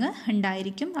കവറിങ്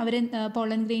ഉണ്ടായിരിക്കും. അവർ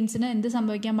പോളൻ ഗ്രെയിൻസിന് എന്ത്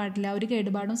സംഭവിക്കാൻ പാടില്ല, ഒരു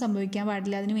കേടുപാടും സംഭവിക്കാൻ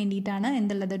പാടില്ല, അതിന് വേണ്ടിയിട്ടാണ്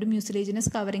എന്തുള്ളത്, ഒരു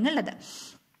മ്യൂസിലേജിനസ് കവറിങ് ഉള്ളത്.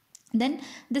 Then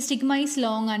the stigma is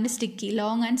long and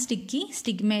sticky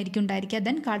stigma ആയിരിക്കും ഉണ്ടായിരിക്കുക.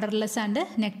 ദെൻ കളർലെസ് ആൻഡ്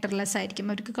നെക്ടർലെസ് ആയിരിക്കും.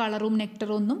 അവർക്ക് കളറും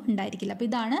നെക്ടറും ഒന്നും ഉണ്ടായിരിക്കില്ല. അപ്പോൾ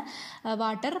ഇതാണ്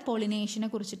വാട്ടർ പോളിനേഷനെ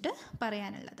കുറിച്ചിട്ട്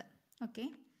പറയാനുള്ളത്. ഓക്കെ,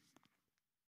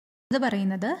 ഇത്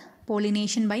പറയുന്നത്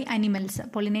pollination by animals.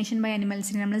 Pollination by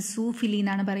അനിമൽസിന് നമ്മൾ സൂഫിലി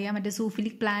എന്നാണ് പറയുക. മറ്റേ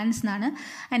സൂഫിലിക് പ്ലാന്റ്സ് എന്നാണ്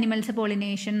അനിമൽസ്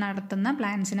പോളിനേഷൻ നടത്തുന്ന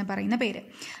പ്ലാന്റ്സിനെ പറയുന്ന പേര്.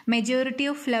 Majority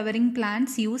of flowering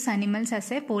plants use animals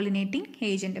as A pollinating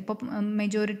agent. ഇപ്പോൾ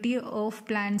മെജോറിറ്റി ഓഫ്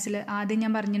പ്ലാന്റ്സിൽ ആദ്യം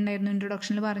ഞാൻ പറഞ്ഞിട്ടുണ്ടായിരുന്നു,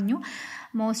 ഇൻട്രൊഡക്ഷനിൽ പറഞ്ഞു,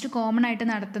 മോസ്റ്റ് കോമൺ ആയിട്ട്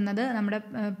നടത്തുന്നത് നമ്മുടെ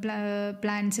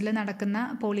പ്ലാന്റ്സിൽ നടക്കുന്ന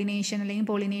പോളിനേഷൻ അല്ലെങ്കിൽ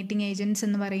പോളിനേറ്റിംഗ് ഏജൻറ്റ്സ്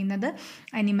എന്ന് പറയുന്നത്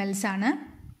അനിമൽസ് ആണ്.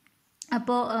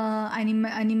 അപ്പോൾ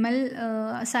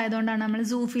അനിമൽസ് ആയതുകൊണ്ടാണ് നമ്മൾ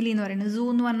സൂഫിലി എന്ന് പറയുന്നത്. സൂ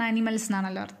എന്ന് പറഞ്ഞാൽ അനിമൽസ്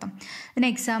എന്നാണല്ലോ അർത്ഥം. അതിന്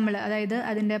എക്സാമ്പിൾ, അതായത്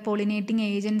അതിൻ്റെ പോളിനേറ്റിംഗ്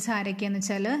ഏജൻറ്റ്സ് ആരൊക്കെയാണെന്ന്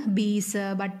വെച്ചാൽ ബീസ്,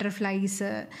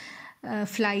 butterflies,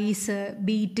 flies,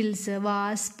 Beatles,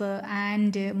 വാസ്പ്,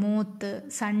 and, moth,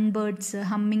 സൺബേർഡ്സ്,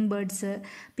 humming birds,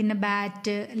 പിന്നെ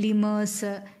bat,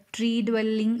 ലിമേഴ്സ്, tree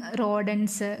dwelling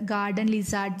rodents, garden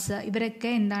lizards, ഇവരൊക്കെ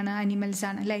എന്താണ്, അനിമൽസ്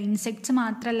ആണ് അല്ലേ. ഇൻസെക്ട്സ്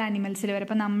മാത്രമല്ല അനിമൽസിൽ വരെ.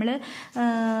 അപ്പോൾ നമ്മൾ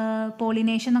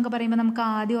പോളിനേഷൻ എന്നൊക്കെ പറയുമ്പോൾ നമുക്ക്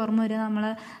ആദ്യം ഓർമ്മ വരിക നമ്മൾ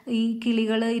ഈ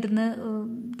കിളികൾ ഇരുന്ന്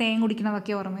തേൻ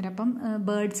കുടിക്കണതൊക്കെ ഓർമ്മ വരും. അപ്പം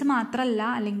ബേർഡ്സ് മാത്രമല്ല,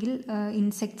 അല്ലെങ്കിൽ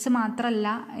ഇൻസെക്ട്സ് മാത്രമല്ല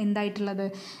എന്തായിട്ടുള്ളത്,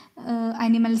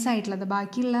 അനിമൽസ് ആയിട്ടുള്ളത്.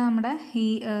 ബാക്കിയുള്ള നമ്മുടെ ഈ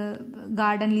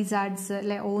ഗാർഡൻ ലിസാർഡ്സ്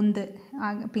അല്ലെ, ഓന്ത്,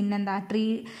 പിന്നെന്താ ട്രീ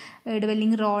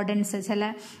ഡ്വെല്ലിംഗ് റോഡൻസ്,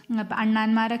 ചില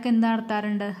അണ്ണാന്മാരൊക്കെ എന്താ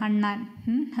നടത്താറുണ്ട്,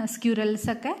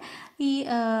 സ്ക്യൂറൽസൊക്കെ ഈ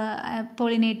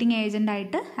പോളിനേറ്റിംഗ്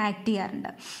ഏജൻ്റായിട്ട് ആക്ട്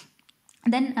ചെയ്യാറുണ്ട്.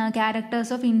 Then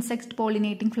characters of insect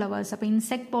pollinating flowers. അപ്പോൾ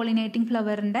ഇൻസെക്ട് പോളിനേറ്റിംഗ്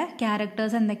ഫ്ലവറിൻ്റെ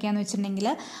ക്യാരക്ടേഴ്സ് എന്തൊക്കെയാണെന്ന് വെച്ചിട്ടുണ്ടെങ്കിൽ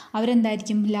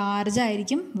അവരെന്തായിരിക്കും, ലാർജ്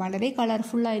ആയിരിക്കും, വളരെ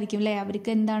കളർഫുൾ ആയിരിക്കും അല്ലേ.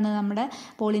 അവർക്ക് എന്താണ്, നമ്മുടെ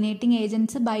പോളിനേറ്റിംഗ്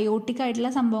ഏജൻറ്റ്സ് ബയോട്ടിക്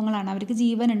ആയിട്ടുള്ള സംഭവങ്ങളാണ്, അവർക്ക്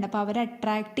ജീവനുണ്ട്. അപ്പോൾ അവരെ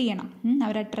അട്രാക്ട്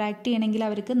ചെയ്യണമെങ്കിൽ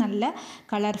അവർക്ക് നല്ല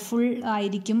കളർഫുൾ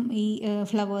ആയിരിക്കും ഈ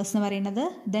ഫ്ലവേഴ്സ് എന്ന് പറയുന്നത്.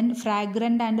 Then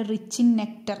fragrant and rich in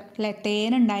nectar അല്ലേ,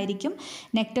 തേനുണ്ടായിരിക്കും.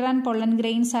 Nectar and pollen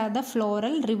grains are the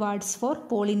floral rewards four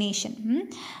pollination.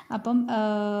 അപ്പം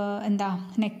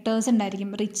നെക്ടേഴ്സ്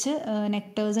ഉണ്ടായിരിക്കും, റിച്ച്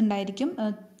നെക്ടേഴ്സ് ഉണ്ടായിരിക്കും.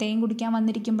 തേൻ കുടിക്കാൻ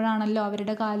വന്നിരിക്കുമ്പോഴാണല്ലോ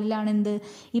അവരുടെ കാലിലാണ് എന്ത്,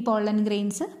 ഈ പോളൻ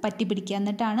ഗ്രെയിൻസ് പറ്റി പിടിക്കുക.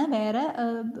 എന്നിട്ടാണ് വേറെ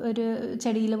ഒരു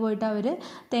ചെടിയിൽ പോയിട്ട് അവർ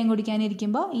തേൻ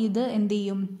കുടിക്കാനിരിക്കുമ്പോൾ ഇത് എന്ത്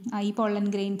ചെയ്യും, ഈ പോളൻ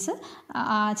ഗ്രെയിൻസ്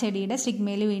ആ ചെടിയുടെ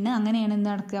സ്റ്റിഗ്മയിൽ വീണ് അങ്ങനെയാണ് എന്ത്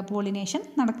നടക്കുക, പോളിനേഷൻ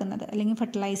നടക്കുന്നത് അല്ലെങ്കിൽ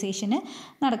ഫെർട്ടിലൈസേഷന്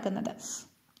നടക്കുന്നത്.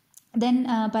 ദെൻ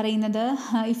പറയുന്നത്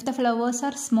if the flowers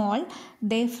are small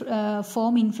they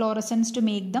form inflorescence to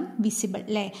make them visible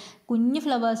അല്ലേ. കുഞ്ഞ്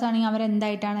ഫ്ലവേഴ്സ് ആണെങ്കിൽ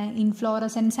അവരെന്തായിട്ടാണ്,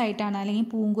 ഇൻഫ്ലോറസൻസ് ആയിട്ടാണ് അല്ലെങ്കിൽ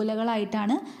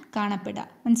പൂങ്കുലകളായിട്ടാണ് കാണപ്പെടുക.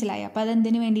 മനസ്സിലായി. അപ്പോൾ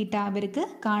അതെന്തിനു വേണ്ടിയിട്ടാണ്, അവർക്ക്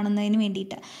കാണുന്നതിന്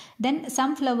വേണ്ടിയിട്ട്. Then some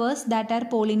flowers that are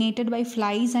pollinated by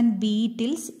flies and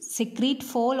Beatles secrete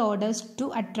fall orders to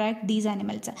attract these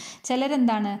animals.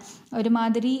 ചിലരെന്താണ്,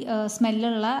 ഒരുമാതിരി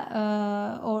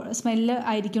സ്മെല്ല്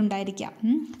ആയിരിക്കും ഉണ്ടായിരിക്കുക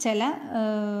ചില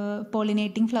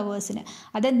പോളിനേറ്റിംഗ് ഫ്ലവേഴ്സിന്.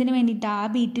 അതെന്തിനു വേണ്ടിയിട്ടാണ്, ആ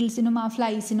ബീറ്റിൽസിനും ആ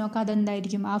ഫ്ലൈസിനും ഒക്കെ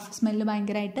അതെന്തായിരിക്കും, ആ സ്മെല്ല്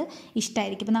ഭയങ്കരമായിട്ട്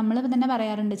ഇഷ്ടമായിരിക്കും. ഇപ്പോൾ നമ്മൾ തന്നെ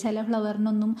പറയാറുണ്ട് ചില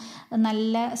ഫ്ലവറിനൊന്നും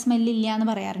നല്ല സ്മെല്ലില്ല എന്ന്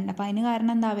പറയാറുണ്ട്. അപ്പോൾ അതിന്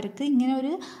കാരണം എന്താ, അവർക്ക് ഇങ്ങനെ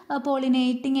ഒരു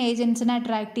പോളിനേറ്റിംഗ് ഏജൻസിനെ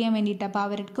അട്രാക്ട് ചെയ്യാൻ വേണ്ടിയിട്ട്. അപ്പോൾ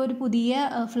അവർക്ക് ഒരു പുതിയ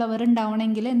ഫ്ലവർ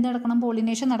ഉണ്ടാവണമെങ്കിൽ എന്ത് നടക്കണം,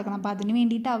 പോളിനേഷൻ നടക്കണം. അപ്പോൾ അതിന്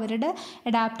വേണ്ടിയിട്ട് അവരുടെ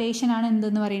അഡാപ്റ്റേഷനാണ്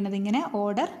എന്തെന്ന് പറയുന്നത്, ഇങ്ങനെ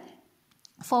ഓർഡർ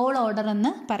ഫോൾ ഓർഡർ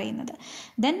എന്ന് പറയുന്നത്.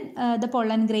 Then the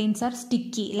pollen grains R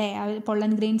sticky അല്ലേ.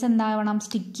 പൊള്ളൻ ഗ്രെയിൻസ് എന്താവണം,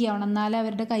 സ്റ്റിക്കി ആവണം, എന്നാലേ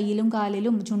അവരുടെ കയ്യിലും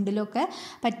കാലിലും ചുണ്ടിലും ഒക്കെ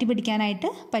പറ്റി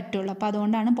പിടിക്കാനായിട്ട് പറ്റുള്ളൂ. അപ്പോൾ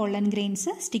അതുകൊണ്ടാണ് പൊള്ളൻ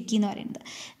ഗ്രെയിൻസ് സ്റ്റിക്കി എന്ന് പറയുന്നത്.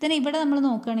 ദെൻ ഇവിടെ നമ്മൾ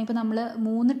നോക്കുകയാണെങ്കിൽ ഇപ്പോൾ നമ്മൾ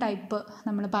 3 ടൈപ്പ്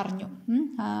നമ്മൾ പറഞ്ഞു,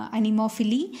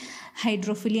 അനിമോഫിലി,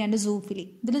 ഹൈഡ്രോഫിലി ആൻഡ് സൂഫിലി.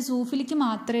 ഇതിൽ സൂഫിലിക്ക്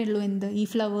മാത്രമേ ഉള്ളൂ എന്ത്, ഈ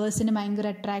ഫ്ലവേഴ്സിന് ഭയങ്കര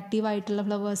അട്രാക്റ്റീവ് ആയിട്ടുള്ള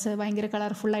ഫ്ലവേഴ്സ്, ഭയങ്കര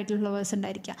കളർഫുൾ ആയിട്ടുള്ള ഫ്ലവേഴ്സ്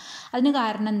ഉണ്ടായിരിക്കുക. അതിന്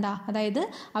കാരണം എന്താ, അതായത്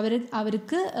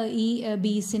അവർക്ക് ഈ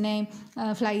ബീസിനെയും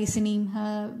ഫ്ലൈസിനെയും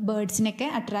ബേർഡ്സിനെയൊക്കെ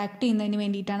അട്രാക്റ്റ് ചെയ്യുന്നതിന്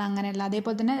വേണ്ടിയിട്ടാണ് അങ്ങനെയല്ല.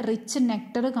 അതേപോലെ തന്നെ റിച്ച്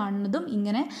നെക്ടർ കാണുന്നതും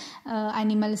ഇങ്ങനെ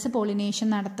അനിമൽസ് പോളിനേഷൻ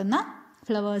നടത്തുന്ന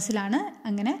ഫ്ലവേഴ്സിലാണ്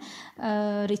അങ്ങനെ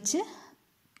റിച്ച്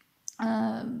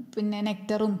പിന്നെ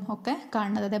നെക്ടറും ഒക്കെ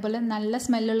കാണുന്നത്. അതേപോലെ നല്ല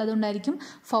സ്മെല്ലുള്ളതുകൊണ്ടായിരിക്കും,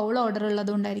 ഫൗൾ ഓർഡർ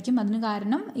ഉള്ളതുകൊണ്ടായിരിക്കും. അതിന്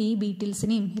കാരണം ഈ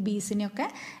ബീറ്റിൽസിനെയും ബീസിനെയും ഒക്കെ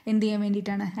എന്ത് ചെയ്യാൻ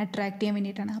വേണ്ടിയിട്ടാണ്, അട്രാക്റ്റ് ചെയ്യാൻ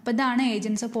വേണ്ടിയിട്ടാണ്. അപ്പോൾ ഇതാണ്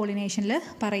ഏജൻസ് ഓഫ് പോളിനേഷനിൽ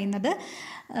പറയുന്നത്.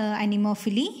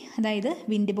 അനിമോഫിലി അതായത്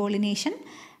വിൻഡ് പോളിനേഷൻ,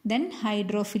 ദെൻ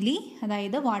ഹൈഡ്രോഫിലി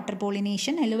അതായത് വാട്ടർ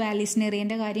പോളിനേഷൻ, അതിൽ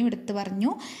വാലിസ്നേറിയൻ്റെ കാര്യം എടുത്ത്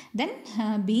പറഞ്ഞു. ദെൻ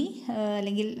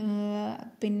അല്ലെങ്കിൽ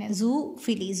പിന്നെ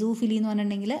സൂഫിലി എന്ന്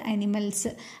പറഞ്ഞിട്ടുണ്ടെങ്കിൽ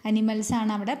അനിമൽസ്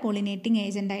ആണ് അവിടെ പോളിനേറ്റിംഗ്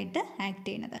ഏജൻ്റായിട്ട് ആക്ട്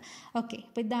ചെയ്യുന്നത്. ഓക്കെ,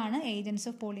 അപ്പോൾ ഇതാണ് ഏജൻസ്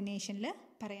ഓഫ് പോളിനേഷനിൽ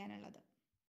പറയാനുള്ളത്.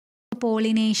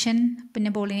 പോളിനേഷൻ, പിന്നെ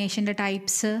പോളിനേഷൻ്റെ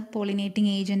ടൈപ്സ്,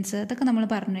 പോളിനേറ്റിംഗ് ഏജൻസ്, ഇതൊക്കെ നമ്മൾ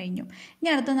പറഞ്ഞു കഴിഞ്ഞു. ഇനി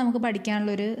അടുത്ത് നമുക്ക്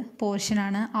പഠിക്കാനുള്ളൊരു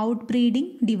പോർഷനാണ് out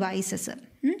breeding devices.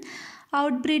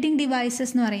 Out breeding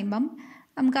devices എന്ന് പറയുമ്പം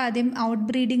നമുക്ക് ആദ്യം ഔട്ട്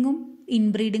ബ്രീഡിങ്ങും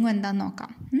ഇൻബ്രീഡിങ്ങും എന്താണെന്ന് നോക്കാം.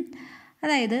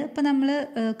 അതായത് ഇപ്പോൾ നമ്മൾ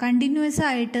കണ്ടിന്യൂസ്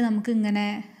ആയിട്ട് നമുക്ക് ഇങ്ങനെ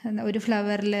ഒരു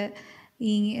ഫ്ലവറിൽ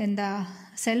ഈ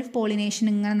സെൽഫ് പോളിനേഷൻ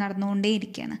ഇങ്ങനെ നടന്നുകൊണ്ടേ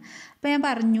ഇരിക്കുകയാണ്. അപ്പോൾ ഞാൻ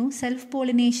പറഞ്ഞു, സെൽഫ്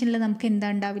പോളിനേഷനിൽ നമുക്ക് എന്താ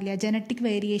ഉണ്ടാവില്ല, ജനറ്റിക്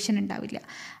വേരിയേഷൻ ഉണ്ടാവില്ല.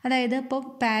 അതായത് ഇപ്പോൾ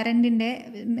പാരൻറ്റിൻ്റെ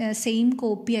സെയിം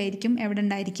കോപ്പി ആയിരിക്കും എവിടെ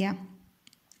ഉണ്ടായിരിക്കുക,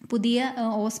 പുതിയ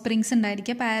ഓസ്പ്രിങ്സ്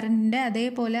ഉണ്ടായിരിക്കുക. പാരൻറ്റിൻ്റെ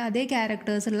അതേപോലെ അതേ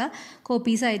ക്യാരക്ടേഴ്സുള്ള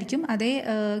കോപ്പീസ് ആയിരിക്കും, അതേ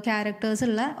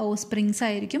ക്യാരക്ടേഴ്സുള്ള ഓസ്പ്രിങ്സ്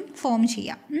ആയിരിക്കും ഫോം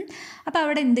ചെയ്യുക. അപ്പോൾ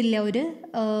അവിടെ എന്തില്ല,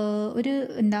 ഒരു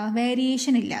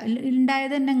വേരിയേഷൻ ഇല്ല,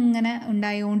 ഉണ്ടായത് തന്നെ ഇങ്ങനെ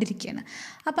ഉണ്ടായിക്കൊണ്ടിരിക്കുകയാണ്.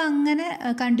 അപ്പോൾ അങ്ങനെ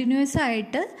കണ്ടിന്യൂസ്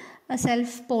ആയിട്ട്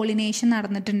സെൽഫ് പോളിനേഷൻ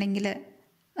നടന്നിട്ടുണ്ടെങ്കിൽ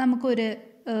നമുക്കൊരു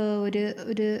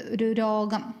ഒരു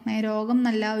രോഗം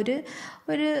നല്ല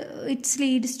ഒരു it's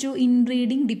leads to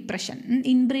inbreeding depression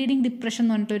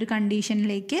എന്ന് പറഞ്ഞിട്ടൊരു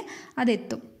കണ്ടീഷനിലേക്ക്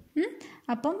അതെത്തും.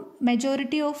 അപ്പം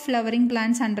majority of flowering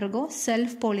plants undergo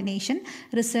self pollination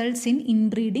results in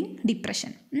inbreeding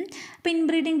depression. അപ്പോൾ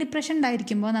ഇൻബ്രീഡിങ് ഡിപ്രഷൻ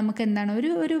ഉണ്ടായിരിക്കുമ്പോൾ നമുക്ക് എന്താണ്,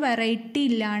 ഒരു വെറൈറ്റി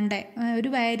ഇല്ലാണ്ട്, ഒരു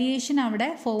വേരിയേഷൻ അവിടെ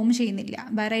ഫോം ചെയ്യുന്നില്ല,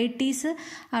 വെറൈറ്റീസ്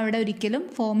അവിടെ ഒരിക്കലും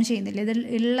ഫോം ചെയ്യുന്നില്ല. ഇതിൽ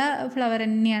ഉള്ള ഫ്ലവർ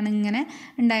തന്നെയാണ് ഇങ്ങനെ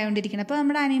ഉണ്ടായിക്കൊണ്ടിരിക്കുന്നത്. അപ്പോൾ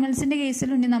നമ്മുടെ അനിമൽസിൻ്റെ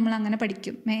കേസിലും ഇനി നമ്മൾ അങ്ങനെ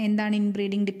പഠിക്കും എന്താണ്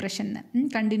ഇൻബ്രീഡിങ് ഡിപ്രഷൻ എന്ന്.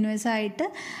 കണ്ടിന്യൂസ് ആയിട്ട്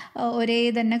ഒരേ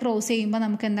തന്നെ ക്രോസ് ചെയ്യുമ്പോൾ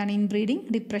നമുക്ക് എന്താണ് ഇൻബ്രീഡിങ്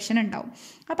ഡിപ്രഷൻ ഉണ്ടാവും.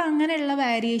 അപ്പോൾ അങ്ങനെയുള്ള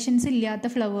വേരിയേഷൻസ് ഇല്ലാത്ത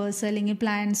ഫ്ലവേഴ്സ് അല്ലെങ്കിൽ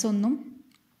പ്ലാന്റ്സ് ഒന്നും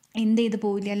എന്ത് ചെയ്ത്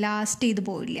പോവില്ല, ലാസ്റ്റ് ചെയ്ത്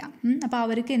പോവില്ല. അപ്പോൾ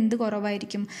അവർക്ക് എന്ത്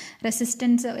കുറവായിരിക്കും,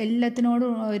 റെസിസ്റ്റൻസ്,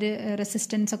 എല്ലാത്തിനോടും ഒരു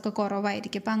റെസിസ്റ്റൻസ് ഒക്കെ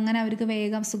കുറവായിരിക്കും. അപ്പോൾ അങ്ങനെ അവർക്ക്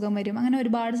വേഗം അസുഖം വരും, അങ്ങനെ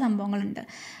ഒരുപാട് സംഭവങ്ങളുണ്ട്.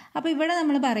 അപ്പോൾ ഇവിടെ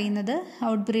നമ്മൾ പറയുന്നത്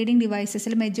out breeding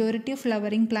ഡിവൈസസിൽ majority of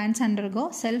flowering plants undergo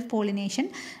self pollination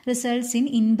results in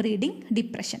inbreeding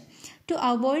depression. To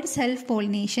avoid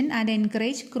self-pollination and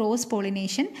encourage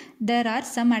cross-pollination, there are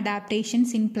some adaptations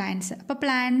in plants. അപ്പോൾ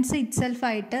പ്ലാന്റ്സ് ഇറ്റ്സെൽഫ്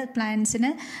ആയിട്ട്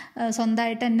പ്ലാന്റ്സിന്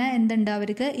സ്വന്തമായിട്ട് തന്നെ എന്തുണ്ട്,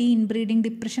 അവർക്ക് ഈ ഇൻബ്രീഡിംഗ്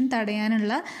ഡിപ്രഷൻ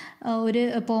തടയാനുള്ള ഒരു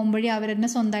പോംവഴി അവർ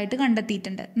തന്നെ സ്വന്തമായിട്ട്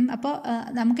കണ്ടെത്തിയിട്ടുണ്ട്. അപ്പോൾ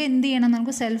നമുക്ക് എന്ത് ചെയ്യണം,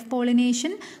 നമുക്ക് സെൽഫ്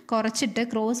പോളിനേഷൻ കുറച്ചിട്ട്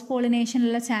ക്രോസ്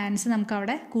പോളിനേഷനുള്ള ചാൻസ് നമുക്ക്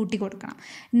അവിടെ കൂട്ടി കൊടുക്കണം.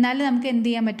 എന്നാലും നമുക്ക് എന്ത്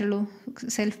ചെയ്യാൻ പറ്റുള്ളൂ,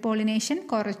 സെൽഫ് പോളിനേഷൻ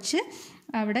കുറച്ച്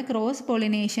അവിടെ ക്രോസ്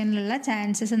പോളിനേഷനിലുള്ള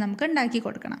ചാൻസസ് നമുക്ക് ഉണ്ടാക്കി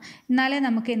കൊടുക്കണം. എന്നാലേ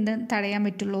നമുക്ക് എന്ത് തടയാൻ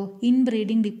പറ്റുള്ളൂ,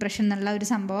 ഇൻബ്രീഡിംഗ് ഡിപ്രഷൻ എന്നുള്ള ഒരു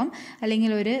സംഭവം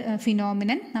അല്ലെങ്കിൽ ഒരു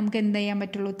ഫിനോമിനൻ നമുക്ക് എന്ത് ചെയ്യാൻ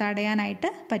പറ്റുള്ളൂ,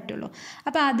 തടയാനായിട്ട് പറ്റുള്ളൂ.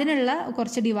 അപ്പോൾ അതിനുള്ള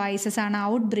കുറച്ച് ഡിവൈസസ് ആണ്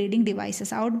out breeding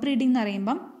devices. Out breeding എന്ന്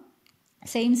പറയുമ്പം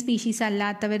സെയിം സ്പീഷീസ്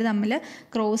അല്ലാത്തവർ തമ്മിൽ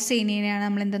ക്രോസ് ചെയ്യുന്നതിനെയാണ്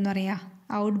നമ്മൾ എന്തെന്ന് പറയുക,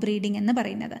 ഔട്ട് ബ്രീഡിംഗ് എന്ന്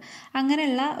പറയുന്നത്.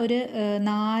 അങ്ങനെയുള്ള ഒരു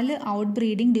 4 ഔട്ട്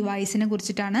ബ്രീഡിംഗ് ഡിവൈസിനെ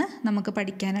കുറിച്ചിട്ടാണ് നമുക്ക്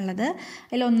പഠിക്കാനുള്ളത്.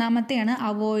 അതിൽ ഒന്നാമത്തെയാണ്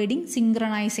അവോയ്ഡിങ്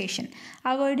സിങ്ക്രണൈസേഷൻ.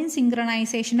 അവോയ്ഡിങ്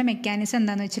സിങ്ക്രണൈസേഷൻ്റെ മെക്കാനിസം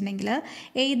എന്താണെന്ന് വെച്ചിട്ടുണ്ടെങ്കിൽ,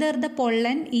 either the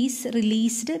pollen is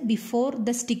released before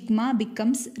the stigma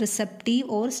becomes receptive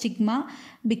or stigma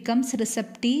becomes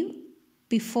receptive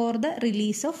before the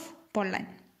release of pollen.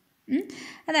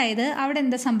 അതായത് അവിടെ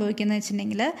എന്താ സംഭവിക്കുന്നത്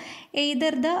വെച്ചിട്ടുണ്ടെങ്കിൽ,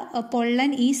 either the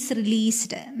pollen is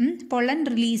released, pollen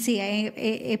release ചെയ്യുക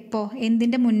എപ്പോൾ,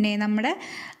 എന്തിൻ്റെ മുന്നേ, നമ്മുടെ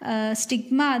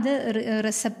സ്റ്റിഗ്മ അത്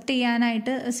റിസെപ്റ്റ്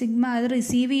ചെയ്യാനായിട്ട്, സ്റ്റിഗ്മ അത്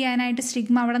റിസീവ് ചെയ്യാനായിട്ട്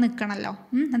സ്റ്റിഗ്മ അവിടെ നിൽക്കണമല്ലോ.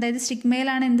 അതായത്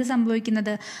സ്റ്റിഗ്മയിലാണ് എന്ത്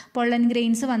സംഭവിക്കുന്നത്, പൊള്ളൻ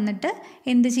ഗ്രെയിൻസ് വന്നിട്ട്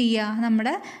എന്ത് ചെയ്യുക,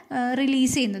 നമ്മുടെ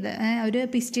റിലീസ് ചെയ്യുന്നത്. ഒരു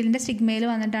പിസ്റ്റിലിൻ്റെ സ്റ്റിഗ്മയിൽ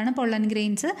വന്നിട്ടാണ് പൊള്ളൻ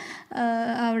ഗ്രെയിൻസ്,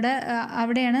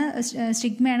 അവിടെയാണ്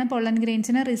സ്റ്റിഗ്മയാണ് പൊള്ളൻ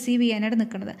ഗ്രെയിൻസിനെ റിസീവ് ചെയ്യാനായിട്ട്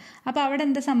നിൽക്കുന്നത്. അപ്പോൾ അവിടെ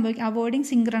എന്താ സംഭവിക്കുക, അവോയ്ഡിങ്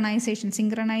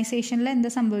സിങ്ക്രണൈസേഷനിൽ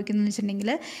എന്താ സംഭവിക്കുന്നത് എന്ന്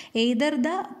വെച്ചിട്ടുണ്ടെങ്കിൽ either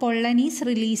the pollen is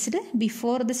released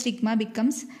before the stigma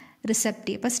becomes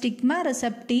receptive. അപ്പോൾ സ്റ്റിഗ്മ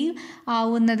റിസപ്റ്റീവ്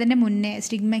ആവുന്നതിന് മുന്നേ,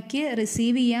 സ്റ്റിഗ്മയ്ക്ക്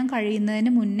റിസീവ് ചെയ്യാൻ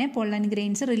കഴിയുന്നതിന് മുന്നേ പൊള്ളൻ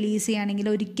ഗ്രെയിൻസ് റിലീസ് ചെയ്യുകയാണെങ്കിൽ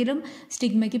ഒരിക്കലും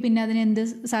സ്റ്റിഗ്മയ്ക്ക് പിന്നെ അതിന് എന്ത്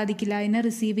സാധിക്കില്ല, അതിനെ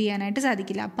റിസീവ് ചെയ്യാനായിട്ട്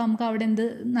സാധിക്കില്ല. അപ്പോൾ നമുക്ക് അവിടെ എന്ത്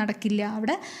നടക്കില്ല,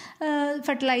 അവിടെ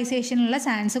ഫെർട്ടിലൈസേഷനുള്ള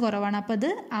ചാൻസ് കുറവാണ്. അപ്പോൾ അത്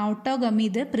ഔട്ടോഗമി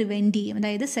ഇത് പ്രിവെൻറ്റ് ചെയ്യും,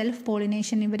 അതായത് സെൽഫ്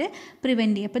പോളിനേഷൻ ഇവർ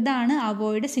പ്രിവെൻറ്റ് ചെയ്യും. അപ്പോൾ ഇതാണ്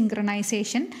അവോയ്ഡ്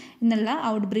സിങ്ക്രണൈസേഷൻ എന്നുള്ള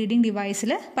ഔട്ട് ബ്രീഡിംഗ്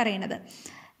ഡിവൈസിൽ പറയുന്നത്.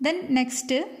 Then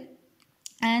next,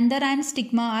 anther and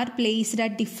stigma are placed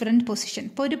at different position.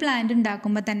 ഇപ്പോൾ ഒരു പ്ലാന്റ്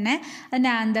ഉണ്ടാക്കുമ്പോൾ തന്നെ അതിൻ്റെ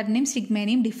ആന്തറിനെയും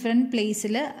സ്റ്റിഗ്മേനെയും ഡിഫറെൻറ്റ്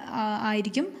പ്ലേസിൽ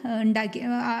ആയിരിക്കും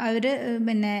അവർ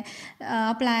പിന്നെ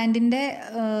ആ പ്ലാന്റിൻ്റെ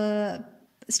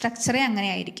സ്ട്രക്ചറേ അങ്ങനെ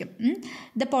ആയിരിക്കും.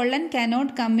 The pollen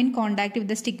cannot come in contact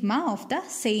with the stigma of the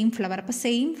same flower. അപ്പോൾ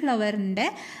സെയിം ഫ്ലവറിൻ്റെ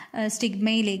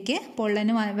സ്റ്റിഗ്മയിലേക്ക്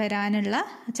പൊള്ളന് വരാനുള്ള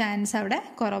ചാൻസ് അവിടെ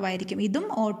കുറവായിരിക്കും. ഇതും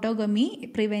ഓട്ടോഗമി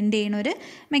പ്രിവെൻറ്റ് ചെയ്യുന്ന ഒരു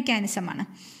മെക്കാനിസമാണ്.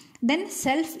 ദെൻ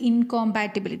സെൽഫ്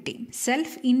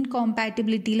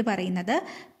ഇൻകോമ്പാറ്റിബിലിറ്റിയിൽ പറയുന്നത്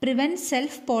prevent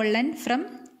self pollen from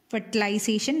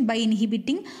fertilisation by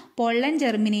inhibiting pollen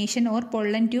germination or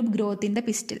pollen tube growth in the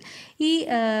pistil. ഈ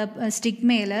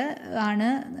സ്റ്റിഗ്മയിൽ ആണ്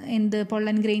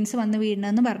പൊള്ളൻ ഗ്രെയിൻസ് വന്ന്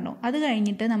വീഴുന്നതെന്ന് പറഞ്ഞു. അത്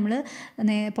കഴിഞ്ഞിട്ട് നമ്മൾ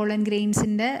പൊള്ളൻ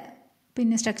ഗ്രെയിൻസിൻ്റെ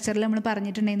പിന്നെ സ്ട്രക്ചറിൽ നമ്മൾ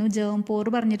പറഞ്ഞിട്ടുണ്ടായിരുന്നു, ജേം പോർ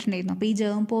പറഞ്ഞിട്ടുണ്ടായിരുന്നു. അപ്പോൾ ഈ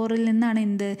ജേം പോറിൽ നിന്നാണ്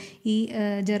ഈ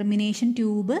ജെർമിനേഷൻ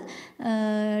ട്യൂബ്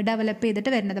ഡെവലപ്പ്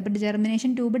ചെയ്തിട്ട് വരുന്നത്. അപ്പോൾ ജെർമിനേഷൻ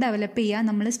ട്യൂബ് ഡെവലപ്പ് ചെയ്യുക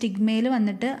നമ്മൾ സ്റ്റിഗ്മയിൽ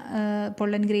വന്നിട്ട്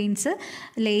പൊള്ളൻ ഗ്രെയിൻസ്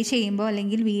ലേ ചെയ്യുമ്പോൾ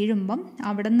അല്ലെങ്കിൽ വീഴുമ്പം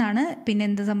അവിടെ നിന്നാണ് പിന്നെ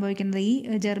എന്ത് സംഭവിക്കുന്നത്, ഈ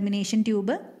ജെർമിനേഷൻ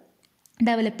ട്യൂബ്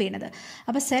ഡെവലപ്പ് ചെയ്യുന്നത്.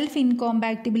 അപ്പോൾ സെൽഫ്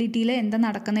ഇൻകോമ്പാക്റ്റിബിലിറ്റിയിൽ എന്താ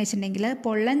നടക്കുന്നത് വെച്ചിട്ടുണ്ടെങ്കിൽ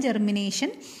പൊള്ളൻ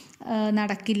ജെർമിനേഷൻ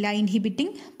നടക്കില്ല,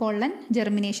 ഇൻഹിബിറ്റിംഗ് പൊള്ളൻ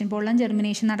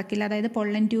ജെർമിനേഷൻ നടക്കില്ല. അതായത്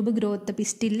pollen tube growth,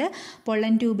 pistil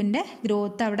pollen ട്യൂബിൻ്റെ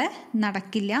growth അവിടെ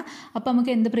നടക്കില്ല. അപ്പോൾ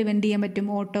നമുക്ക് എന്ത് പ്രിവെൻറ്റ് ചെയ്യാൻ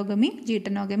പറ്റും, ഓട്ടോഗമിയും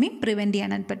ജീട്ടനോഗമിയും പ്രിവെൻറ്റ്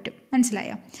ചെയ്യാൻ പറ്റും.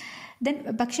 മനസ്സിലായോ? ദെൻ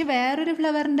പക്ഷേ വേറൊരു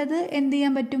ഫ്ലവറിൻ്റെത് എന്ത്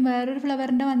ചെയ്യാൻ പറ്റും, വേറൊരു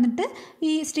ഫ്ലവറിൻ്റെ വന്നിട്ട്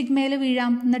ഈ സ്റ്റിഗ്മയിൽ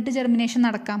വീഴാം, എന്നിട്ട് ജെർമിനേഷൻ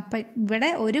നടക്കാം. അപ്പം ഇവിടെ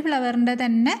ഒരു ഫ്ലവറിൻ്റെ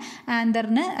തന്നെ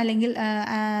ആന്തറിന് അല്ലെങ്കിൽ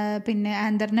പിന്നെ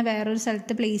ആന്തറിനെ വേറൊരു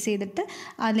സ്ഥലത്ത് പ്ലേസ് ചെയ്തിട്ട്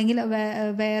അല്ലെങ്കിൽ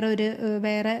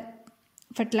വേറെ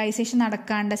fertilisation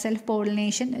നടക്കാണ്ട്, self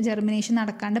pollination germination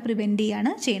നടക്കാണ്ട് prevent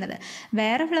ചെയ്യാണ് ചെയ്യുന്നത്.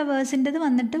 വേറെ ഫ്ലവേഴ്സിൻ്റെത്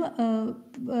വന്നിട്ട്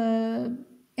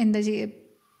എന്താ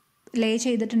ലേ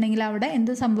ചെയ്തിട്ടുണ്ടെങ്കിൽ അവിടെ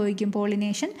എന്ത് സംഭവിക്കും,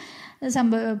 പോളിനേഷൻ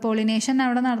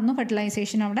അവിടെ നടന്നു,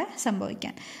 ഫെർട്ടിലൈസേഷൻ അവിടെ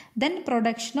സംഭവിക്കാൻ. Then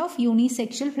production of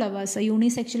unisexual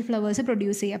flowers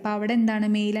produce ചെയ്യുക. അപ്പോൾ അവിടെ എന്താണ്,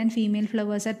 male and female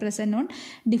flowers are present on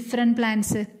different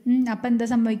plants. അപ്പോൾ എന്താ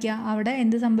സംഭവിക്കുക, അവിടെ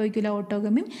എന്ത് സംഭവിക്കില്ല,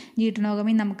 ഓട്ടോഗമിയും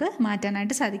ജീട്ടനോഗമിയും നമുക്ക്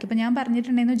മാറ്റാനായിട്ട് സാധിക്കും. അപ്പോൾ ഞാൻ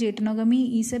പറഞ്ഞിട്ടുണ്ടായിരുന്നു ജീട്ടനോഗമി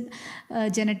ഈസ്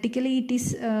ജനറ്റിക്കലി ഇറ്റ്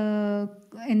ഈസ്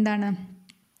എന്താണ്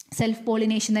സെൽഫ്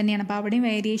പോളിനേഷൻ തന്നെയാണ്. അപ്പോൾ അവിടെയും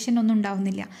വേരിയേഷൻ ഒന്നും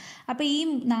ഉണ്ടാവുന്നില്ല. അപ്പോൾ ഈ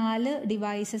 4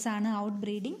 ഡിവൈസസ് ആണ് ഔട്ട്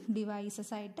ബ്രീഡിംഗ്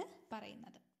ഡിവൈസസ് ആയിട്ട്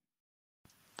പറയുന്നത്.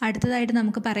 അടുത്തതായിട്ട്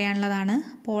നമുക്ക് പറയാനുള്ളതാണ്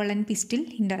പോളൻ പിസ്റ്റിൽ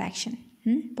ഇൻ്ററാക്ഷൻ.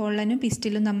 പൊള്ളനും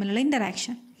പിസ്റ്റിലും തമ്മിലുള്ള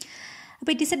ഇൻ്ററാക്ഷൻ.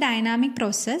 അപ്പോൾ it is A dynamic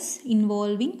process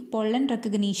involving pollen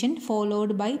recognition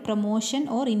followed by promotion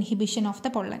or inhibition of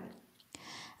the pollen.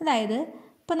 അതായത്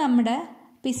ഇപ്പോൾ നമ്മുടെ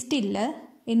പിസ്റ്റിലിൽ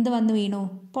എന്ത് വന്ന് വീണു,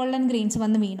 പൊള്ളൻ ഗ്രെയിൻസ്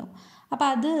വന്ന് വീണു. അപ്പോൾ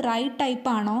അത് റൈറ്റ്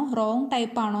ടൈപ്പാണോ റോങ്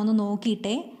ടൈപ്പാണോ എന്ന്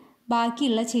നോക്കിയിട്ടേ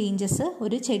ബാക്കിയുള്ള ചേഞ്ചസ്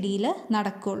ഒരു ചെടിയിൽ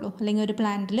നടക്കുകയുള്ളൂ, അല്ലെങ്കിൽ ഒരു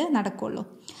പ്ലാന്റിൽ നടക്കുകയുള്ളൂ.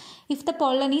 If the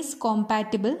pollen is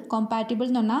compatible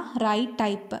എന്ന് പറഞ്ഞാൽ റൈറ്റ്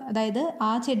ടൈപ്പ്, അതായത്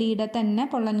ആ ചെടിയുടെ തന്നെ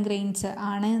പൊള്ളൻ ഗ്രെയിൻസ്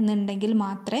ആണ് എന്നുണ്ടെങ്കിൽ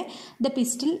മാത്രമേ the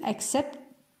pistil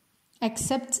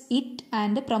accepts it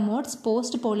and promotes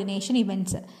post pollination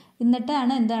events.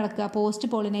 എന്നിട്ടാണ് എന്ത് നടക്കുക, പോസ്റ്റ്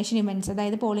പോളിനേഷൻ ഇവൻറ്റ്സ്,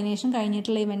 അതായത് പോളിനേഷൻ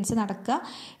കഴിഞ്ഞിട്ടുള്ള ഇവൻറ്റ്സ് നടക്കുക.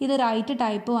 ഇത് റൈറ്റ്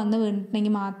ടൈപ്പ് വന്ന്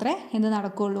വീണിട്ടുണ്ടെങ്കിൽ മാത്രമേ എന്ത്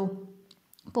നടക്കുകയുള്ളൂ,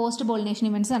 പോസ്റ്റ് പോളിനേഷൻ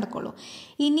ഇവൻറ്റ്സ് നടക്കുകയുള്ളൂ.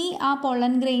 ഇനി ആ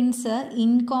പൊള്ളൻ ഗ്രെയിൻസ്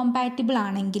ഇൻകോമ്പാറ്റിബിൾ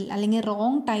ആണെങ്കിൽ അല്ലെങ്കിൽ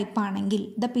റോങ് ടൈപ്പ് ആണെങ്കിൽ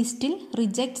the pistil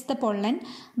rejects the pollen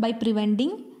by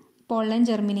preventing pollen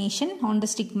germination on the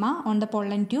stigma on the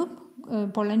pollen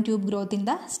tube growth in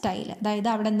the style. അതായത്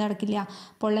അവിടെ എന്താ നടക്കില്ല,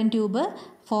 പൊള്ളൻ ട്യൂബ്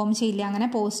ഫോം ചെയ്യില്ല, അങ്ങനെ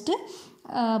പോസ്റ്റ്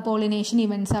പോളിനേഷൻ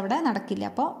ഇവൻറ്റ്സ് അവിടെ നടക്കില്ല.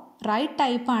 അപ്പോൾ റൈറ്റ്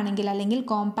ടൈപ്പ് ആണെങ്കിൽ അല്ലെങ്കിൽ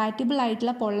കോമ്പാറ്റിബിൾ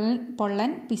ആയിട്ടുള്ള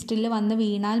പൊള്ളൻ പിസ്റ്റിലിൽ വന്ന്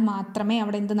വീണാൽ മാത്രമേ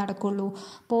അവിടെ എന്ത് നടക്കുകയുള്ളൂ,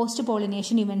 പോസ്റ്റ്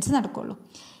പോളിനേഷൻ ഇവൻറ്റ്സ് നടക്കുകയുള്ളൂ.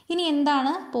 ഇനി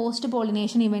എന്താണ് പോസ്റ്റ്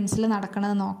പോളിനേഷൻ ഇവൻറ്റ്സിൽ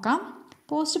നടക്കുന്നത് നോക്കാം.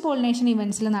 പോസ്റ്റ് പോളിനേഷൻ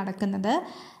ഇവൻറ്റ്സിൽ നടക്കുന്നത്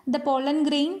the pollen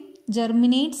grain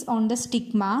germinates on the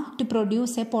stigma to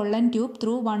produce A pollen tube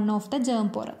through one of the germ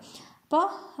പോർ. അപ്പോൾ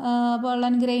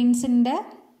പൊള്ളൻ ഗ്രെയിൻസിൻ്റെ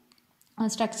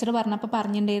സ്ട്രക്ചർ പറഞ്ഞപ്പോൾ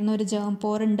പറഞ്ഞിട്ടുണ്ടായിരുന്നു, ഒരു ജേം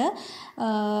പോറുണ്ട്,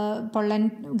 പൊള്ളൻ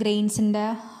ഗ്രെയിൻസിൻ്റെ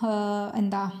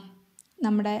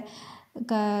നമ്മുടെ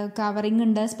കവറിങ്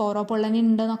ഉണ്ട്, സ്പോറോപൊള്ളനിൻ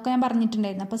ഉണ്ട് എന്നൊക്കെ ഞാൻ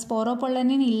പറഞ്ഞിട്ടുണ്ടായിരുന്നു. അപ്പോൾ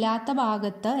സ്പോറോപൊള്ളനിൻ ഇല്ലാത്ത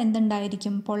ഭാഗത്ത്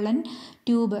എന്തുണ്ടായിരിക്കും? പൊള്ളൻ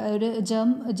ട്യൂബ്, ഒരു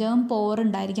ജേം പോർ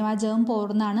ഉണ്ടായിരിക്കും. ആ ജേം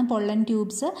പോറിൽ നിന്നാണ് പൊള്ളൻ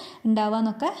ട്യൂബ്സ് ഉണ്ടാവുക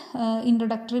എന്നൊക്കെ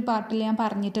ഇൻട്രൊഡക്ടറി പാർട്ടിൽ ഞാൻ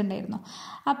പറഞ്ഞിട്ടുണ്ടായിരുന്നു.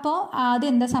 അപ്പോൾ ആദ്യം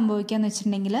എന്താ സംഭവിക്കുക എന്ന്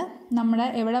വെച്ചിട്ടുണ്ടെങ്കിൽ, നമ്മുടെ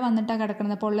എവിടെ വന്നിട്ടാണ്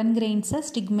കിടക്കുന്നത്? പൊള്ളൻ ഗ്രെയിൻസ്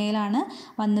സ്റ്റിഗ്മയിലാണ്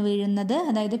വന്ന് വീഴുന്നത്,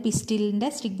 അതായത് പിസ്റ്റിലിൻ്റെ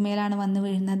സ്റ്റിഗ്മയിലാണ് വന്ന്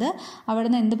വീഴുന്നത്. അവിടെ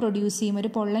നിന്ന് എന്ത് പ്രൊഡ്യൂസ് ചെയ്യും?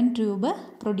 ഒരു പൊള്ളൻ ട്യൂബ്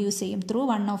പ്രൊഡ്യൂസ് ചെയ്യും through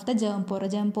one of the germ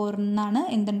പോറിൽ നിന്നാണ്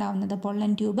എന്തുണ്ടാവുന്നത്?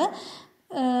 പൊള്ളൻ ട്യൂബ്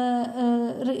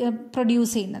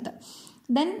പ്രൊഡ്യൂസ് ചെയ്യുന്നത്.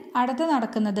 ദെൻ അടുത്ത്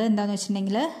നടക്കുന്നത് എന്താണെന്ന്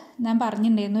വെച്ചിട്ടുണ്ടെങ്കിൽ, ഞാൻ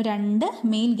പറഞ്ഞിട്ടുണ്ടായിരുന്നു 2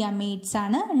 മെയിൽ ഗാമേറ്റ്സ്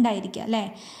ആണ് ഉണ്ടായിരിക്കുക അല്ലേ?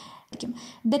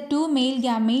 The 2 mail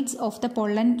gametes of the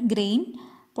pollen grain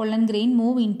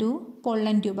move in to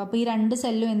pollen tube. അപ്പോൾ ഈ 2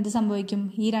 സെല്ലും എന്ത് സംഭവിക്കും?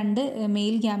 ഈ 2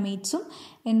 മെയിൽ ഗാമേറ്റ്സും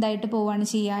എന്തായിട്ട് പോവുകയാണ്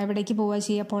ചെയ്യുക? എവിടേക്ക് പോവുക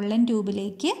ചെയ്യുക? പൊള്ളൻ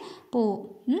ട്യൂബിലേക്ക്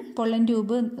പോവും.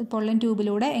 പൊള്ളൻ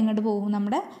ട്യൂബിലൂടെ എങ്ങോട്ട് പോകും?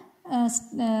 നമ്മുടെ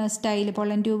സ്റ്റൈൽ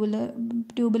പൊള്ളൻ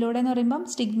ട്യൂബിലൂടെ എന്ന് പറയുമ്പം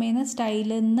സ്റ്റിഗ്മയിൽ നിന്ന്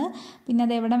സ്റ്റൈലിൽ നിന്ന് പിന്നെ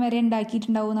അത് എവിടം വരെ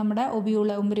ഉണ്ടാക്കിയിട്ടുണ്ടാവും? നമ്മുടെ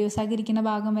ഒമ്ബ്രിയോസാക്കി ഇരിക്കുന്ന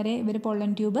ഭാഗം വരെ ഇവർ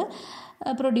പൊള്ളൻ ട്യൂബ്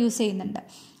പ്രൊഡ്യൂസ് ചെയ്യുന്നുണ്ട്.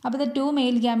 അപ്പോൾ the 2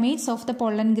 mail gametes of the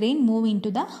pollen grain move in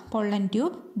to the pollen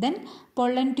tube. Then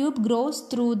pollen tube gross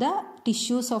through the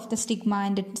tissues of the stigma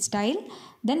and style,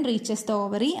 then reaches the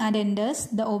ovary and enters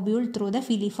the ovule through the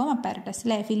filiform apparatus.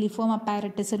 അല്ലേ? Filiform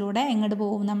അപ്പാരറ്റസിലൂടെ എങ്ങോട്ട്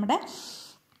പോകും? നമ്മുടെ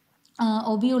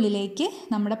ഒബ്യൂളിലേക്ക്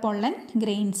നമ്മുടെ pollen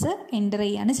grains enter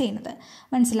ചെയ്യാണ് ചെയ്യുന്നത്.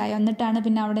 മനസ്സിലായോ? എന്നിട്ടാണ്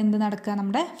പിന്നെ അവിടെ എന്ത് നടക്കുക?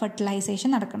 നമ്മുടെ ഫെർട്ടിലൈസേഷൻ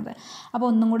നടക്കുന്നത്. അപ്പോൾ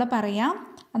ഒന്നും കൂടെ പറയാം.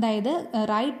 അതായത്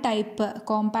റൈറ്റ് ടൈപ്പ്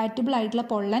കോമ്പാറ്റിബിൾ ആയിട്ടുള്ള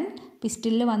പൊള്ളൻ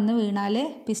പിസ്റ്റിലിൽ വന്ന് വീണാൽ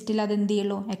പിസ്റ്റിൽ അതെന്ത്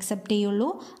ചെയ്യുള്ളൂ? അക്സെപ്റ്റ് ചെയ്യുള്ളൂ.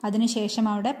 അതിനുശേഷം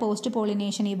അവിടെ പോസ്റ്റ്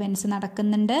പോളിനേഷൻ ഇവൻറ്റ്സ്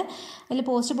നടക്കുന്നുണ്ട്. അതിൽ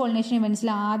പോസ്റ്റ് പോളിനേഷൻ ഇവൻറ്റ്സിൽ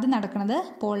ആദ്യം നടക്കുന്നത്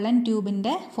പൊള്ളൻ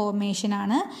ട്യൂബിൻ്റെ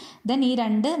ഫോർമേഷനാണ്. ദെൻ ഈ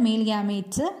 2 മെയിൽ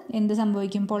ഗാമേറ്റ്സ് എന്ത്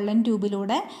സംഭവിക്കും? പൊള്ളൻ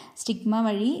ട്യൂബിലൂടെ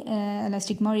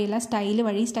സ്റ്റൈൽ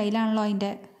വഴി, സ്റ്റൈലാണല്ലോ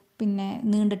അതിൻ്റെ പിന്നെ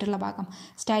നീണ്ടിട്ടുള്ള ഭാഗം,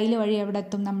 സ്റ്റൈൽ വഴി എവിടെ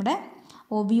എത്തും? നമ്മുടെ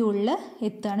ഒബ്യൂളിൽ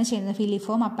എത്തുകയാണ് ചെയ്യുന്നത്.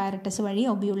 ഫിലിഫോം അപ്പാരറ്റസ് വഴി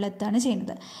ഒബ്യൂളിൽ എത്തുകയാണ്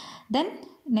ചെയ്യുന്നത്. ദെൻ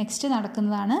നെക്സ്റ്റ്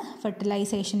നടക്കുന്നതാണ്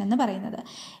ഫെർട്ടിലൈസേഷൻ എന്ന് പറയുന്നത്.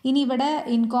 ഇനി ഇവിടെ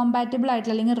ഇൻകോമ്പാറ്റിബിൾ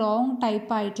ആയിട്ടുള്ള അല്ലെങ്കിൽ റോങ്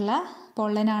ടൈപ്പ് ആയിട്ടുള്ള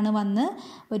പൊള്ളനാണ് വന്ന്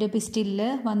ഒരു പിസ്റ്റിലിൽ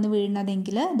വന്ന്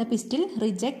വീഴുന്നതെങ്കിൽ the pistil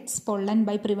rejects pollen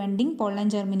by preventing pollen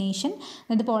germination.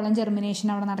 അതായത് പൊള്ളൻ ജെർമിനേഷൻ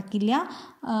അവിടെ നടക്കില്ല,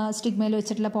 സ്റ്റിഗ്മയിൽ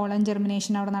വെച്ചിട്ടുള്ള പൊള്ളൻ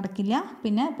ജെർമിനേഷൻ അവിടെ നടക്കില്ല,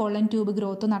 പിന്നെ പൊള്ളൻ ട്യൂബ്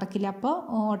ഗ്രോത്ത് നടക്കില്ല. അപ്പോൾ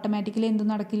ഓട്ടോമാറ്റിക്കലി എന്തും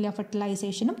നടക്കില്ല?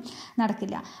 ഫെർട്ടിലൈസേഷനും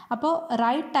നടക്കില്ല. അപ്പോൾ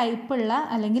റൈറ്റ് ടൈപ്പുള്ള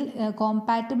അല്ലെങ്കിൽ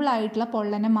കോമ്പാറ്റിബിൾ ആയിട്ടുള്ള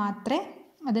പൊള്ളനെ മാത്രമേ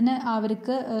അതിന്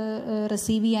അവർക്ക്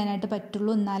റിസീവ് ചെയ്യാനായിട്ട്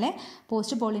പറ്റുള്ളൂ, എന്നാലേ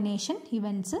പോസ്റ്റ് പോളിനേഷൻ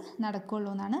ഇവൻറ്റ്സ്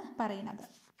നടക്കുള്ളൂ എന്നാണ് പറയുന്നത്.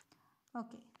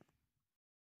 ഓക്കെ,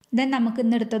 ദെൻ നമുക്ക്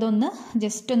ഇന്നെടുത്തതൊന്ന്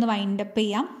ജസ്റ്റ് ഒന്ന് വൈൻഡപ്പ്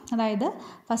ചെയ്യാം. അതായത്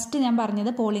ഫസ്റ്റ് ഞാൻ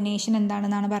പറഞ്ഞത് പോളിനേഷൻ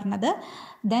എന്താണെന്നാണ് പറഞ്ഞത്.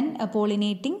 ദെൻ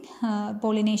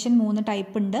പോളിനേഷൻ 3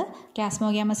 ടൈപ്പ് ഉണ്ട്.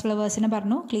 കാസ്മോഗ്യാമസ് ഫ്ലവേഴ്സിന്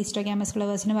പറഞ്ഞു, ക്ലീസ്റ്റോഗ്യാമസ്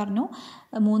ഫ്ലവേഴ്സിന് പറഞ്ഞു.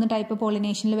 3 ടൈപ്പ്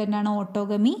പോളിനേഷനിൽ വരുന്നതാണ്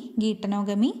autogamy,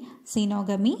 ഗീട്ടനോഗമി,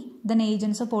 xenogamy. Then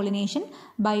agents of pollination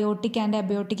biotic and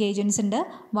abiotic agents ഉണ്ട്.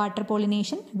 Water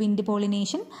pollination, wind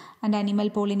pollination and animal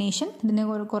pollination. ഇതിന്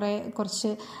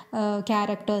കുറച്ച്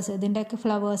ക്യാരക്ടേഴ്സ്, ഇതിൻ്റെയൊക്കെ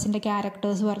ഫ്ലവേഴ്സിൻ്റെ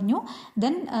ക്യാരക്ടേഴ്സ് പറഞ്ഞു.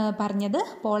 ദെൻ പറഞ്ഞത്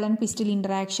പോളൻ പിസ്റ്റിൽ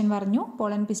ഇൻറ്ററാക്ഷൻ പറഞ്ഞു.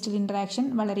 പോളൻ പിസ്റ്റിൽ ഇൻറ്ററാക്ഷൻ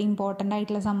വളരെ ഇമ്പോർട്ടൻ്റ്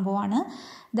ആയിട്ടുള്ള സംഭവമാണ്.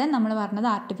 ദെൻ നമ്മൾ പറഞ്ഞത്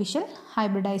ആർട്ടിഫിഷ്യൽ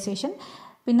ഹൈബ്രിഡൈസേഷൻ.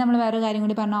 പിന്നെ നമ്മൾ വേറൊരു കാര്യം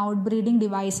കൂടി പറഞ്ഞു, ഔട്ട് ബ്രീഡിംഗ്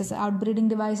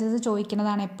ഡിവൈസസ്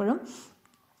ചോദിക്കുന്നതാണ് എപ്പോഴും.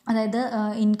 അതായത്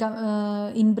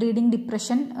ഇൻബ്രീഡിംഗ്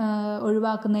ഡിപ്രഷൻ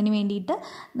ഒഴിവാക്കുന്നതിന് വേണ്ടിയിട്ട്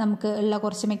നമുക്ക് ഉള്ള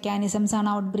കുറച്ച് മെക്കാനിസംസ് ആണ്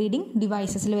ഔട്ട് ബ്രീഡിംഗ്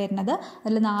ഡിവൈസസിൽ വരുന്നത്.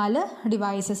 അതിൽ 4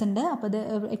 ഡിവൈസസ് ഉണ്ട്. അപ്പോൾ ഇത്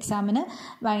എക്സാമിന്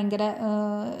ഭയങ്കര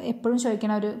എപ്പോഴും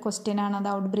ചോദിക്കുന്ന ഒരു ക്വസ്റ്റ്യനാണ് അത്,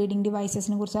 ഔട്ട് ബ്രീഡിംഗ്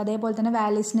ഡിവൈസസിനെ കുറിച്ച്. അതേപോലെ തന്നെ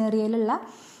വാലിസ്നേറിയയിലുള്ള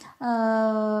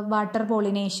വാട്ടർ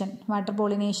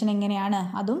പോളിനേഷൻ എങ്ങനെയാണ്,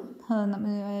 അതും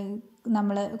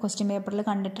നമ്മൾ ക്വസ്റ്റ്യൻ പേപ്പറിൽ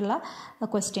കണ്ടിട്ടുള്ള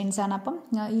ക്വസ്റ്റ്യൻസാണ്. അപ്പം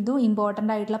ഇതും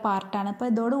ഇമ്പോർട്ടൻ്റ് ആയിട്ടുള്ള പാർട്ടാണ്. അപ്പോൾ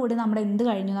ഇതോടുകൂടി നമ്മുടെ എന്ത്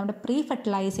കഴിഞ്ഞു? നമ്മുടെ പ്രീ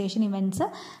ഫെർട്ടിലൈസേഷൻ ഇവൻറ്റ്സ്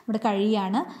ഇവിടെ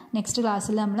കഴിയുകയാണ്. നെക്സ്റ്റ്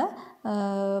ക്ലാസ്സിൽ നമ്മൾ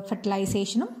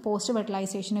ഫെർട്ടിലൈസേഷനും പോസ്റ്റ്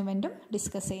ഫെർട്ടിലൈസേഷൻ ഇവൻറ്റും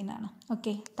ഡിസ്കസ് ചെയ്യുന്നതാണ്.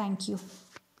 Okay, thank you.